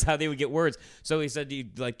that was how they would get words. So he said you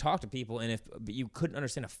like talk to people, and but you couldn't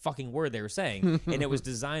understand a fucking word they were saying, and it was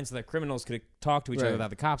designed so that criminals could talk to each other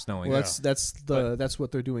without the cops knowing. Well, that's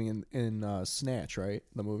what they're doing in Snatch, right?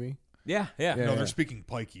 The movie. Yeah. No, they're speaking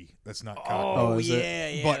Pikey. That's not Cockney. Oh,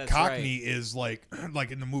 yeah. But Cockney is like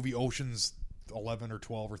in the movie Ocean's 11 or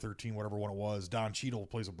 12 or 13, whatever one it was. Don Cheadle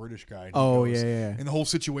plays a British guy. And And the whole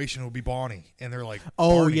situation would be Bonnie, and they're like,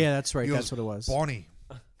 "Oh, Barney. yeah, that's right. Goes, that's what it was."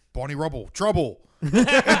 Bonnie Rubble, trouble. And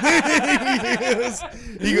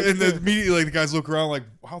immediately the guys look around like,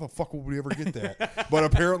 how the fuck would we ever get that? But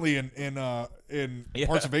apparently in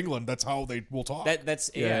parts of England, that's how they will talk. That's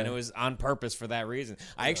and it was on purpose for that reason.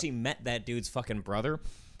 I actually met that dude's fucking brother.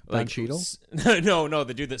 Don Cheadle? No,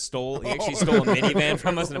 the dude that stole. He actually stole a minivan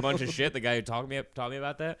from us and a bunch of shit. The guy who taught me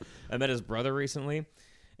about that. I met his brother recently,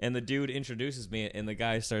 and the dude introduces me, and the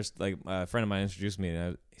guy starts like a friend of mine introduced me,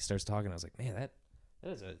 and he starts talking. I was like, man, that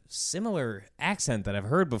is a similar accent that I've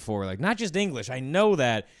heard before. Like, not just English. I know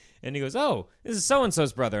that. And he goes, oh, this is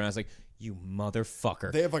so-and-so's brother. And I was like, you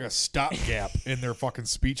motherfucker. They have like a stopgap in their fucking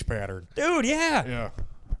speech pattern. Dude, yeah. Yeah.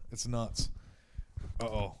 It's nuts.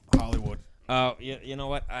 Uh-oh. Hollywood. Oh, you know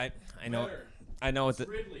what? I know. I know what the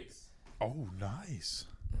Ridley's. Oh, nice.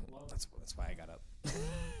 That's why I got up.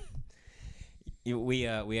 We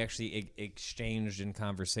actually exchanged in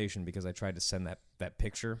conversation because I tried to send that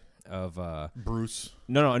picture of Bruce.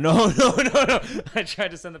 No. I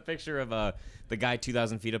tried to send the picture of the guy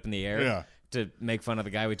 2,000 feet up in the air to make fun of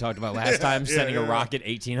the guy we talked about last time sending a rocket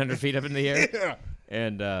 1,800 feet up in the air. Yeah.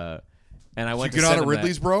 And I went Did you to get send out of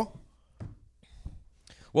Ridley's, bro?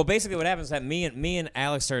 Well, basically, what happens is that me and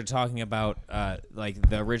Alex started talking about like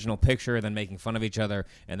the original picture, then making fun of each other,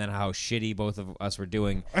 and then how shitty both of us were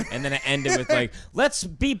doing, and then it ended with like, "Let's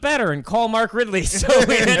be better and call Mark Ridley." So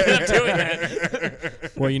we ended up doing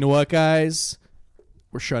that. Well, you know what, guys?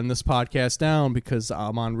 We're shutting this podcast down because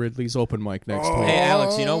I'm on Ridley's open mic next week. Hey,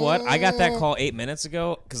 Alex, you know what? I got that call 8 minutes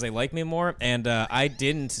ago because they like me more, and I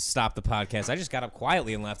didn't stop the podcast. I just got up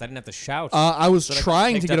quietly and left. I didn't have to shout. I was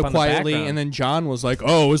trying to get up quietly, and then John was like,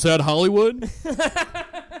 "Oh, is that Hollywood?" I gotta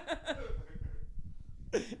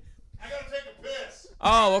take a piss.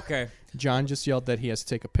 Oh, okay. John just yelled that he has to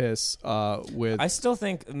take a piss. With I still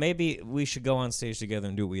think maybe we should go on stage together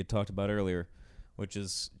and do what we had talked about earlier, which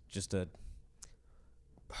is just a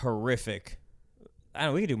horrific. I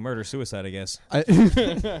don't know. We could do murder-suicide, I guess.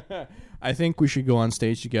 I think we should go on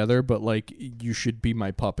stage together, but like you should be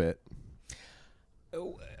my puppet.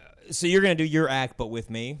 So you're gonna do your act, but with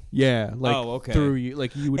me? Yeah. Like okay. Through you,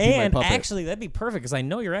 like you would be my puppet. And actually, that'd be perfect because I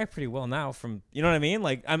know your act pretty well now. From you know what I mean?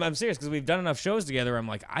 Like I'm serious because we've done enough shows together. I'm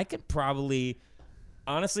like I could probably,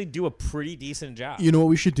 honestly, do a pretty decent job. You know what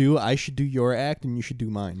we should do? I should do your act, and you should do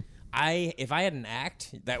mine. If I had an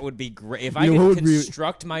act, that would be great. If I could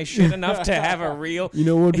construct my shit enough to have a real... You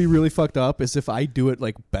know what would be really fucked up is if I do it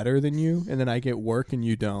like better than you, and then I get work and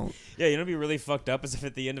you don't. Yeah, you know what would be really fucked up is if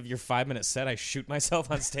at the end of your 5-minute set I shoot myself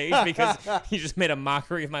on stage because you just made a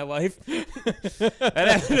mockery of my life.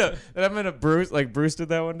 That happened to Bruce. Like Bruce did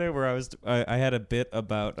that one day where I had a bit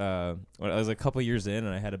about... when I was a couple years in,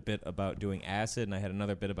 and I had a bit about doing acid, and I had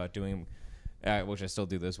another bit about doing... which I still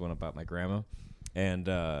do this one about my grandma. And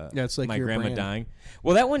it's like my your grandma brand. dying.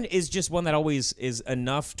 Well, that one is just one that always is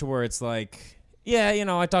enough to where it's like, yeah, you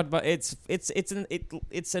know, I talked about it's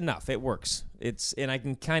enough. It works. And I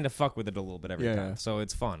can kind of fuck with it a little bit every time, so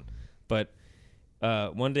it's fun. But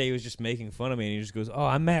one day he was just making fun of me, and he just goes, "Oh,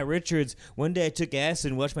 I'm Matt Richards. One day I took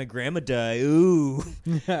acid and watched my grandma die. Ooh,"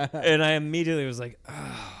 and I immediately was like,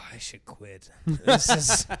 "Oh, I should quit. This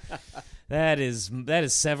is." That is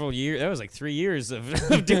several years. That was like 3 years of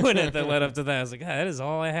doing it that led up to that. I was like, that is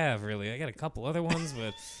all I have, really. I got a couple other ones,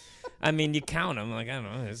 but I mean, you count them. Like, I don't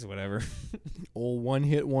know, it's whatever. Old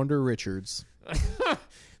one-hit wonder Richards.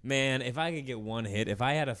 Man, if I could get one hit, if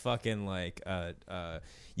I had a fucking like,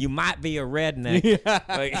 you might be a redneck.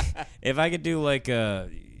 Like, if I could do like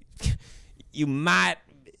you might.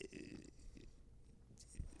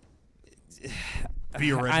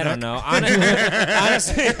 Be a redneck. I don't know.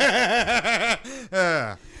 Honestly,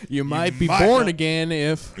 you might be born again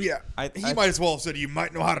if... Yeah, he might as well have said, you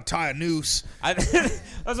might know how to tie a noose. That's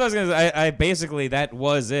what I was going to say. I basically, that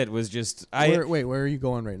was it. Was just... Wait, where are you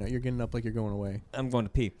going right now? You're getting up like you're going away. I'm going to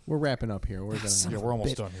pee. We're wrapping up here. We're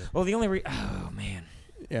almost done here. Well, the only... oh, man.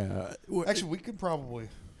 Yeah. Actually, we could probably...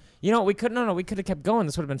 You know, we could... No, we could have kept going.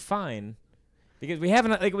 This would have been fine. Because we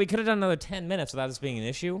haven't... Like, we could have done another 10 minutes without this being an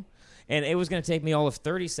issue. And it was going to take me all of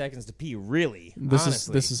 30 seconds to pee, really,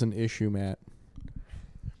 honestly. This is an issue, Matt.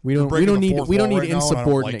 We don't need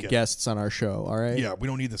insubordinate guests on our show. All right. Yeah, we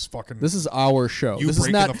don't need this fucking. This is our show. You this is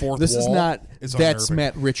breaking not. the fourth This is wall not. is That's unnerving.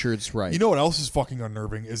 Matt Richards, right? You know what else is fucking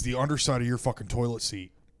unnerving is the underside of your fucking toilet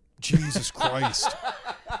seat. Jesus Christ!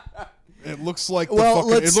 It looks like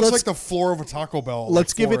like the floor of a Taco Bell.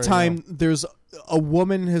 Let's give it 4 time. a.m. There's a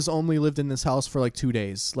woman has only lived in this house for like 2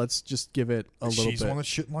 days. Let's just give it a little bit. She's one that's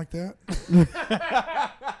shitting like that.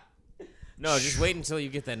 No, just wait until you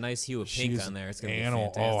get that nice hue of pink She's on there. It's gonna be animal.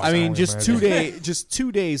 fantastic. Oh, I mean, can just only 2 imagine. days. Just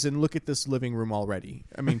 2 days, and look at this living room already.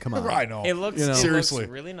 I mean, come on. I know. It looks seriously It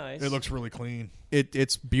looks really nice. It looks really clean.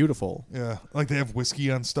 It's beautiful. Yeah, like they have whiskey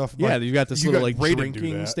on stuff. Yeah, like, you got this little like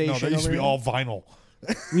drinking station. No, they used to be over all vinyl.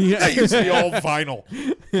 here. That used to be all vinyl.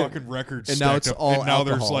 Fucking records. And now stacked it's up. all And now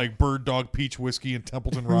alcohol. there's like Bird Dog Peach Whiskey and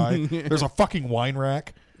Templeton Rye. There's a fucking wine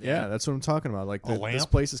rack. Yeah, that's what I'm talking about. Like this lamp?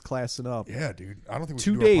 place is classing up. Yeah, dude. I don't think we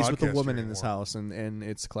 2 should do a days with a podcast woman here in this anymore. house, and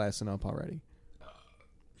it's classing up already.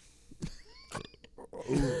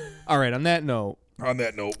 All right. On that note, On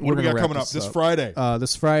that note, We're what do we gonna got wrap coming up this this up. Friday?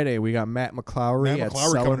 this Friday we got Matt McClowry Matt at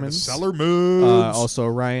McClowry coming to Sellerman's. Sellerman's. Also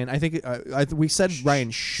Ryan. I think we said Ryan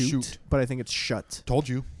shoot, Shoot. but I think it's shut. Told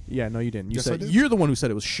you. Yeah, no, you didn't. You Yes, I said did. you're the one who said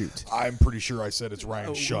it was shoot. I'm pretty sure I said it's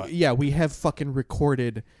Ryan Shut. Yeah, we have fucking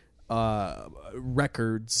recorded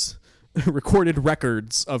records, recorded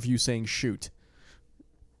records of you saying shoot,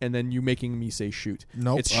 and then you making me say shoot.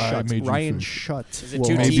 Nope, it's I shut. made you Ryan say- shut. Is it will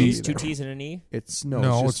two also be T's, there. 2 T's and an E? It's No,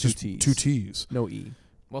 it's it's just just 2 T's. 2 T's. No E.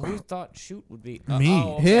 Well, who thought shoot would be Me.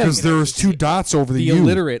 Him. Because there was 2 dots over the The U.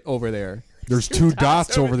 illiterate over there. There's 2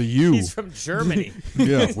 dots over the U. He's from Germany.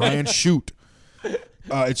 Yeah, Ryan Shoot.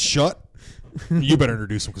 It's Shut. You better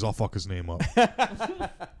introduce him because I'll fuck his name up.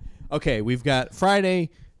 Okay, we've got Friday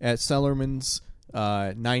at Sellerman's,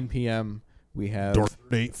 9 p.m. We have Door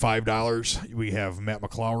date $5. We have Matt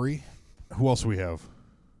McClowry. Who else do we have?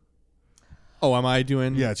 Oh, am I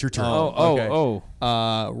doing? Yeah, it's your turn. Oh.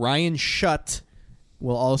 Ryan Shutt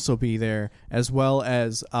will also be there, as well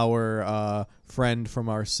as our friend from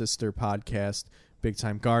our sister podcast, Big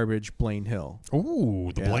Time Garbage, Blaine Hill.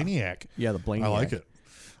 Ooh, the Yeah. Blainiac. Yeah, the Blaine. I like it.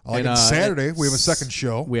 I like And, it. Saturday, we have a second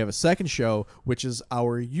show. We have a second show, which is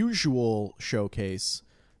our usual showcase.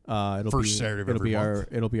 It'll First be, Saturday of it'll every be month.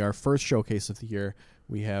 It'll be our first showcase of the year.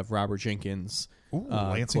 We have Robert Jenkins. Ooh,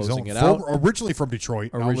 Lansing's closing own. it out. Originally from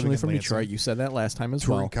Detroit. now living Originally in from Lansing. Detroit. You said that last time as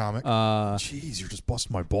Touring well. comic. Jeez, you're just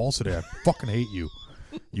busting my balls today. I fucking hate you.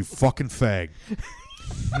 You fucking fag.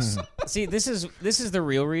 See, this is the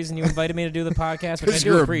real reason you invited me to do the podcast, which I 'Cause do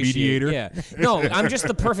you're a appreciate. mediator. Yeah. No, I'm just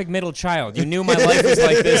the perfect middle child. You knew my life was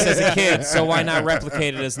like this as a kid, so why not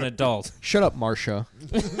replicate it as an adult? Shut up, Marcia.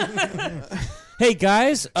 Hey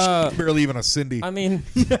guys, Barely even a Cindy. I mean,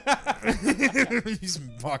 He's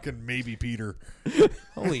fucking maybe Peter.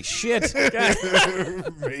 holy shit.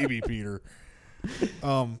 Maybe Peter.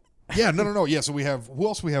 Yeah, no. Yeah, so we have who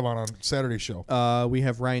else we have on Saturday's show? We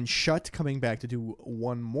have Ryan Shutt coming back to do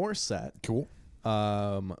one more set. Cool.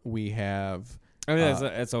 We have I mean,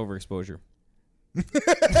 that's overexposure.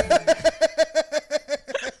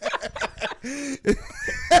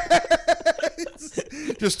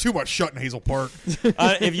 Just too much shut in Hazel Park.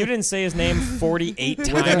 If you didn't say his name 48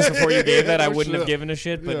 times before you gave that, I wouldn't have shit. given a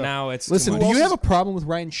shit. But Yeah. now it's Listen, too do much. you have a problem with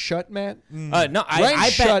Ryan Shutt, Matt? No, Ryan I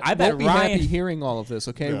Shutt bet won't be Ryan. happy hearing all of this.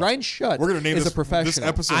 Okay, Yeah. Ryan Shutt We're gonna name is this a professional. This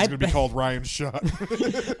episode I is gonna be bet- called Ryan Shut.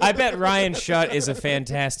 I bet Ryan Shutt is a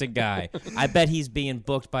fantastic guy. I bet he's being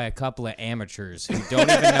booked by a couple of amateurs who don't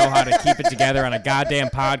even know how to keep it together on a goddamn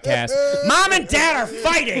podcast. Mom and Dad are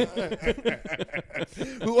fighting.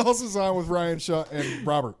 Who else is on with Ryan Shut and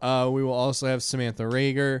Robert? We will also have Samantha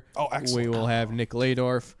Rager. Oh, excellent. We will have Nick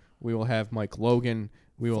Ladorf. We will have Mike Logan.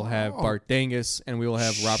 We will have Bart Dangus, and we will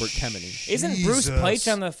have Robert Kemeny. Isn't Bruce Jesus.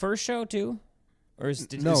 Peich on the first show too? Or is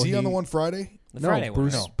No, Is he on he- the one Friday? the No, Friday one?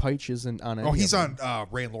 Bruce No. Peich isn't on any Oh, he's of on them.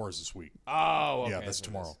 Ray and Laura's this week. Oh, okay. Yeah, that's what it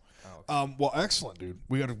tomorrow. is. Well, excellent, dude.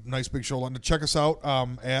 We got a nice big show. To check us out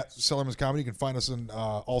at Sellerman's Comedy. You can find us in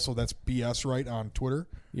also that's BS right on Twitter.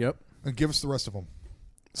 Yep. And give us the rest of them.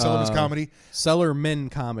 Sellerman's Comedy, Sellerman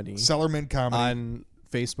Comedy Sellerman Comedy. on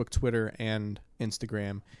Facebook, Twitter, and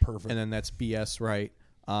Instagram. Perfect. And then that's BS Right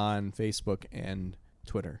on Facebook and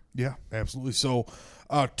Twitter. Yeah, absolutely. So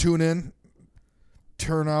tune in,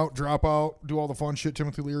 turn out, drop out, do all the fun shit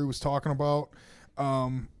Timothy Leary was talking about.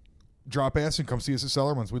 Drop ass and come see us at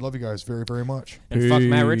Sellerman's. We love you guys very, very much. And fuck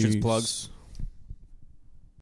Matt Richards plugs. Peace.